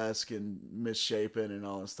grotesque and misshapen and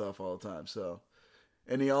all this stuff all the time. So,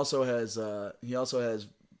 and he also has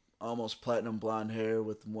almost platinum blonde hair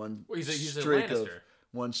with one Well, he's a streak Lannister.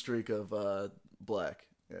 of black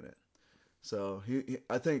in it. So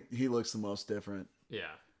I think he looks the most different. Yeah.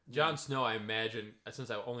 Jon Snow, I imagine,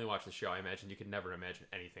 since I only watched the show, I imagine you could never imagine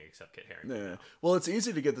anything except Kit Harington. Yeah. Well, it's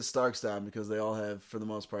easy to get the Starks down because they all have, for the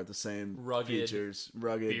most part, the same Rugged, features: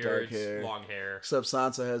 rugged, Beards, dark hair, long hair. Except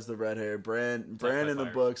Sansa has the red hair. Bran in the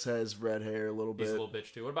fire. books has red hair a little bit. He's a little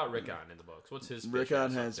bitch too. What about Rickon in the books? What's his? bitch Rickon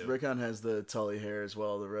ass up has to? Rickon has the Tully hair as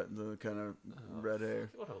well, the kind of red hair.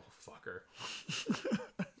 What a little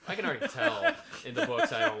fucker. I can already tell in the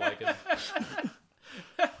books I don't like him.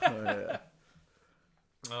 Oh, yeah.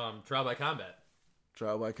 Trial by Combat.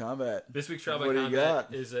 Trial by Combat. This week's Trial by What do you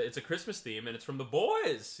Combat got? is it's a Christmas theme, and it's from the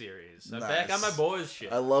Boys series. I'm Nice. back on my Boys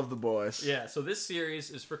shit. I love the boys. Yeah, so this series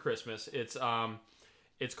is for Christmas. It's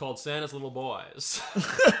called Santa's Little Boys.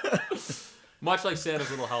 Much like Santa's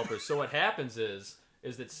Little Helpers. So what happens is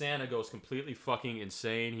that Santa goes completely fucking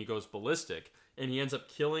insane. He goes ballistic, and he ends up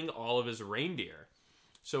killing all of his reindeer.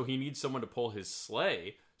 So he needs someone to pull his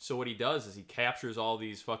sleigh. So what he does is he captures all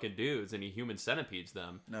these fucking dudes and he human centipedes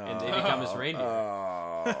them, and they become his reindeer.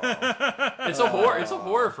 Oh, It's a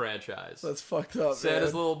horror franchise. that's fucked up.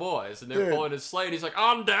 Santa's man. Little Boys, and they're Dude. pulling his sleigh, and he's like,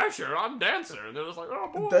 "I'm Dasher, I'm Dancer," and they're just like, "Oh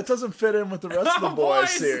boy." That doesn't fit in with the rest of the boys Boys.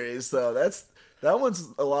 series, though. That one's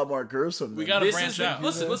a lot more gruesome. We than- gotta This branch is out.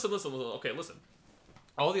 listen. Okay, listen.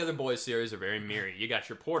 All the other boys series are very mirrored. You got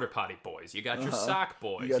your porta potty boys. You got your sock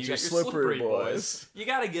boys. You got your slippery boys. You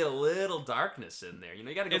got to get a little darkness in there. You know,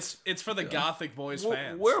 you got to go. It's for the gothic boys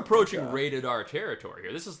fans. We're approaching rated R territory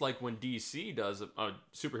here. This is like when DC does a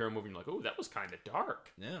superhero movie. And you're like, oh, that was kind of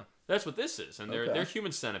dark. Yeah. That's what this is, and they're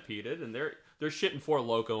human centipeded, and they're shitting Four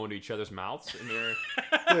Loko into each other's mouths, and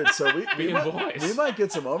they're Dude, so we being boys. we might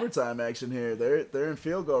get some overtime action here. They're in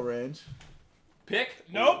field goal range. Pick.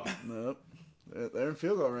 Nope. Nope. They're in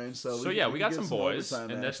field goal range. So we can got get some boys,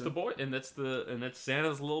 overtime and that's action. the boy, and that's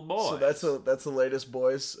Santa's little boy. So that's the latest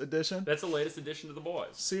boys edition. That's the latest addition to the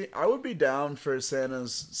boys. See, I would be down for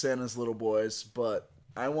Santa's little boys, but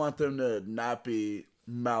I want them to not be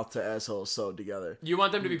mouth to asshole sewed together. You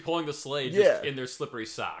want them to be pulling the sleigh just Yeah. in their slippery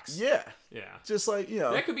socks. Yeah. Yeah. Just like, you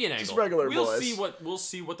know, That could be an just angle. regular we'll boys.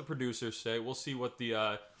 see what the producers say. We'll see what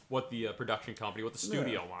the production company, what the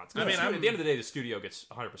studio wants. I mean, at the end of the day, the studio gets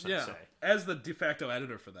 100% Yeah. say. As the de facto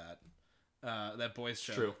editor for that boys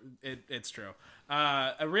show, True. It's true.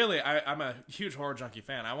 I'm a huge horror junkie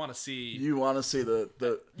fan. I want to see. You want to see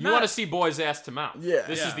the You want to see boys ass to mouth. Yeah.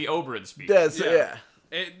 This Yeah. is the Oberyn speech. that's yeah.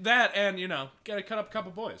 That and gotta cut up a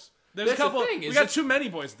couple boys. There's That's a couple. the thing, We is got it's- too many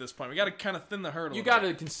boys at this point. We got to kind of thin the herd. You got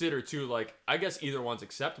to consider too, like, I guess either one's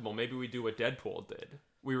acceptable. Maybe we do what Deadpool did.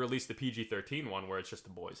 We release the PG-13 one where it's just the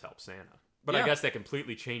boys help Santa. But I Yeah. guess that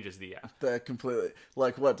completely changes the That completely,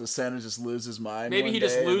 like, what, does Santa just lose his mind? Maybe one he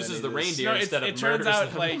just day and then loses he the just- reindeer No, instead of it turns murders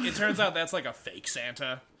out them. it turns out that's like a fake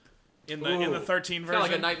Santa in the 13 It's version. kind of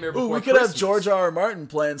like a Nightmare Ooh, Before we could Christmas. have George R.R. Martin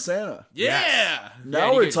playing Santa. Yeah. Now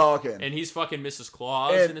and he we're gets- talking. And he's fucking Mrs.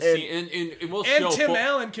 Claus And- in a scene. And we'll And show Tim full-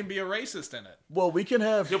 Allen can be a racist in it. Well, we can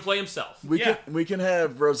have He'll play himself. we can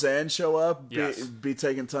have Roseanne show up, Yes. be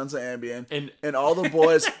taking tons of Ambien, And- all the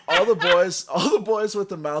boys, all the boys with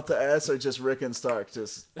the mouth to ass are just Rick and Stark.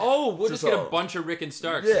 Just Oh, we'll just get a all. bunch of Rick and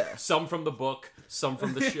Starks. Yeah. Some from the book, some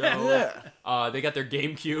from the show. Yeah. They got their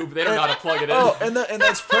GameCube. They don't know how to plug it in. oh, and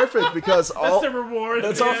that's perfect because all That's the reward.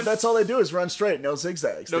 that's all that's all they do is run straight, no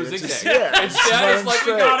zigzags. No They're just- zigzag. yeah, And just Dad run is like,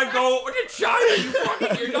 we straight. gotta go to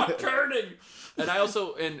China. You're not turning. And I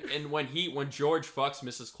also and when George fucks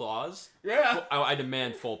Mrs. Claus, Yeah. I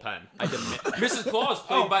demand full pen. I demand Mrs. Claus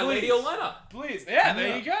played by Lady please. Olenna. Please. Yeah,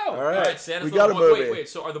 there you go. All All right, right, Santa's we got a little boy- movie. Wait.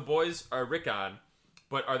 So are the boys Rickon?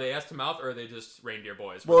 But are they ass to mouth or are they just reindeer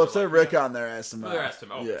boys? Well, Where if they're like, Rick on their ass to mouth, they're ass to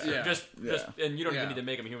mouth. Yeah. Yeah. Just and you don't Yeah. even need to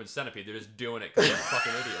make them a human centipede. They're just doing it because they're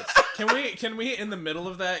fucking idiots. Can we in the middle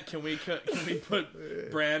of that? Can we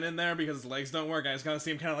put Bran in there because his legs don't work? I just kind of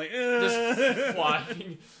see him kind of like. Just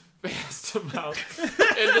flying fast to mouth.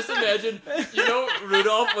 And just imagine,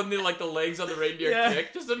 Rudolph when the legs on the reindeer Yeah.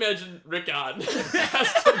 kick. Just imagine Rickon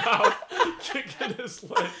fast to mouth kicking his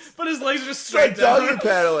legs. But his legs are just Straight straight down. doggy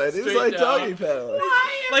paddling. It's Straight like down. doggy paddling.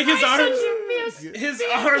 Like his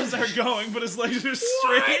arms are going, but his legs are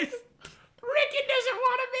straight. Rickon doesn't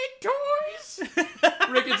want to make toys.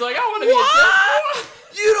 Rickon's like, I want to be a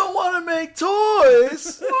What? You don't want to make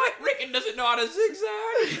toys? What? Rickon doesn't know how to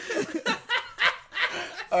zigzag.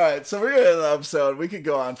 All right, so we're gonna end the episode. We could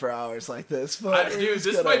go on for hours like this, but we're Dude, just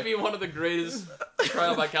this gonna- might be one of the greatest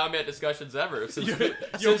trial by combat discussions ever since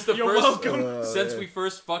You're welcome. Since we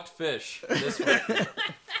first fucked fish. This week.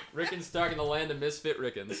 Rickon Stark in the land of misfit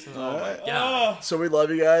Rickons. Oh my god. So we love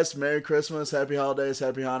you guys. Merry Christmas, Happy Holidays,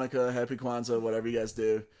 Happy Hanukkah, Happy Kwanzaa, whatever you guys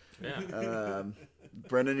do. Yeah.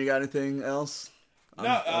 Brendan, you got anything else? I'm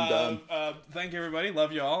done. Thank you, everybody.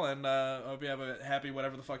 Love you all, and hope you have a happy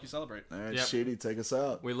whatever the fuck you celebrate. All right, Yep. Sheedy, take us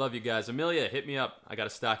out. We love you guys. Amelia, hit me up. I got a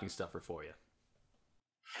stocking stuffer for you.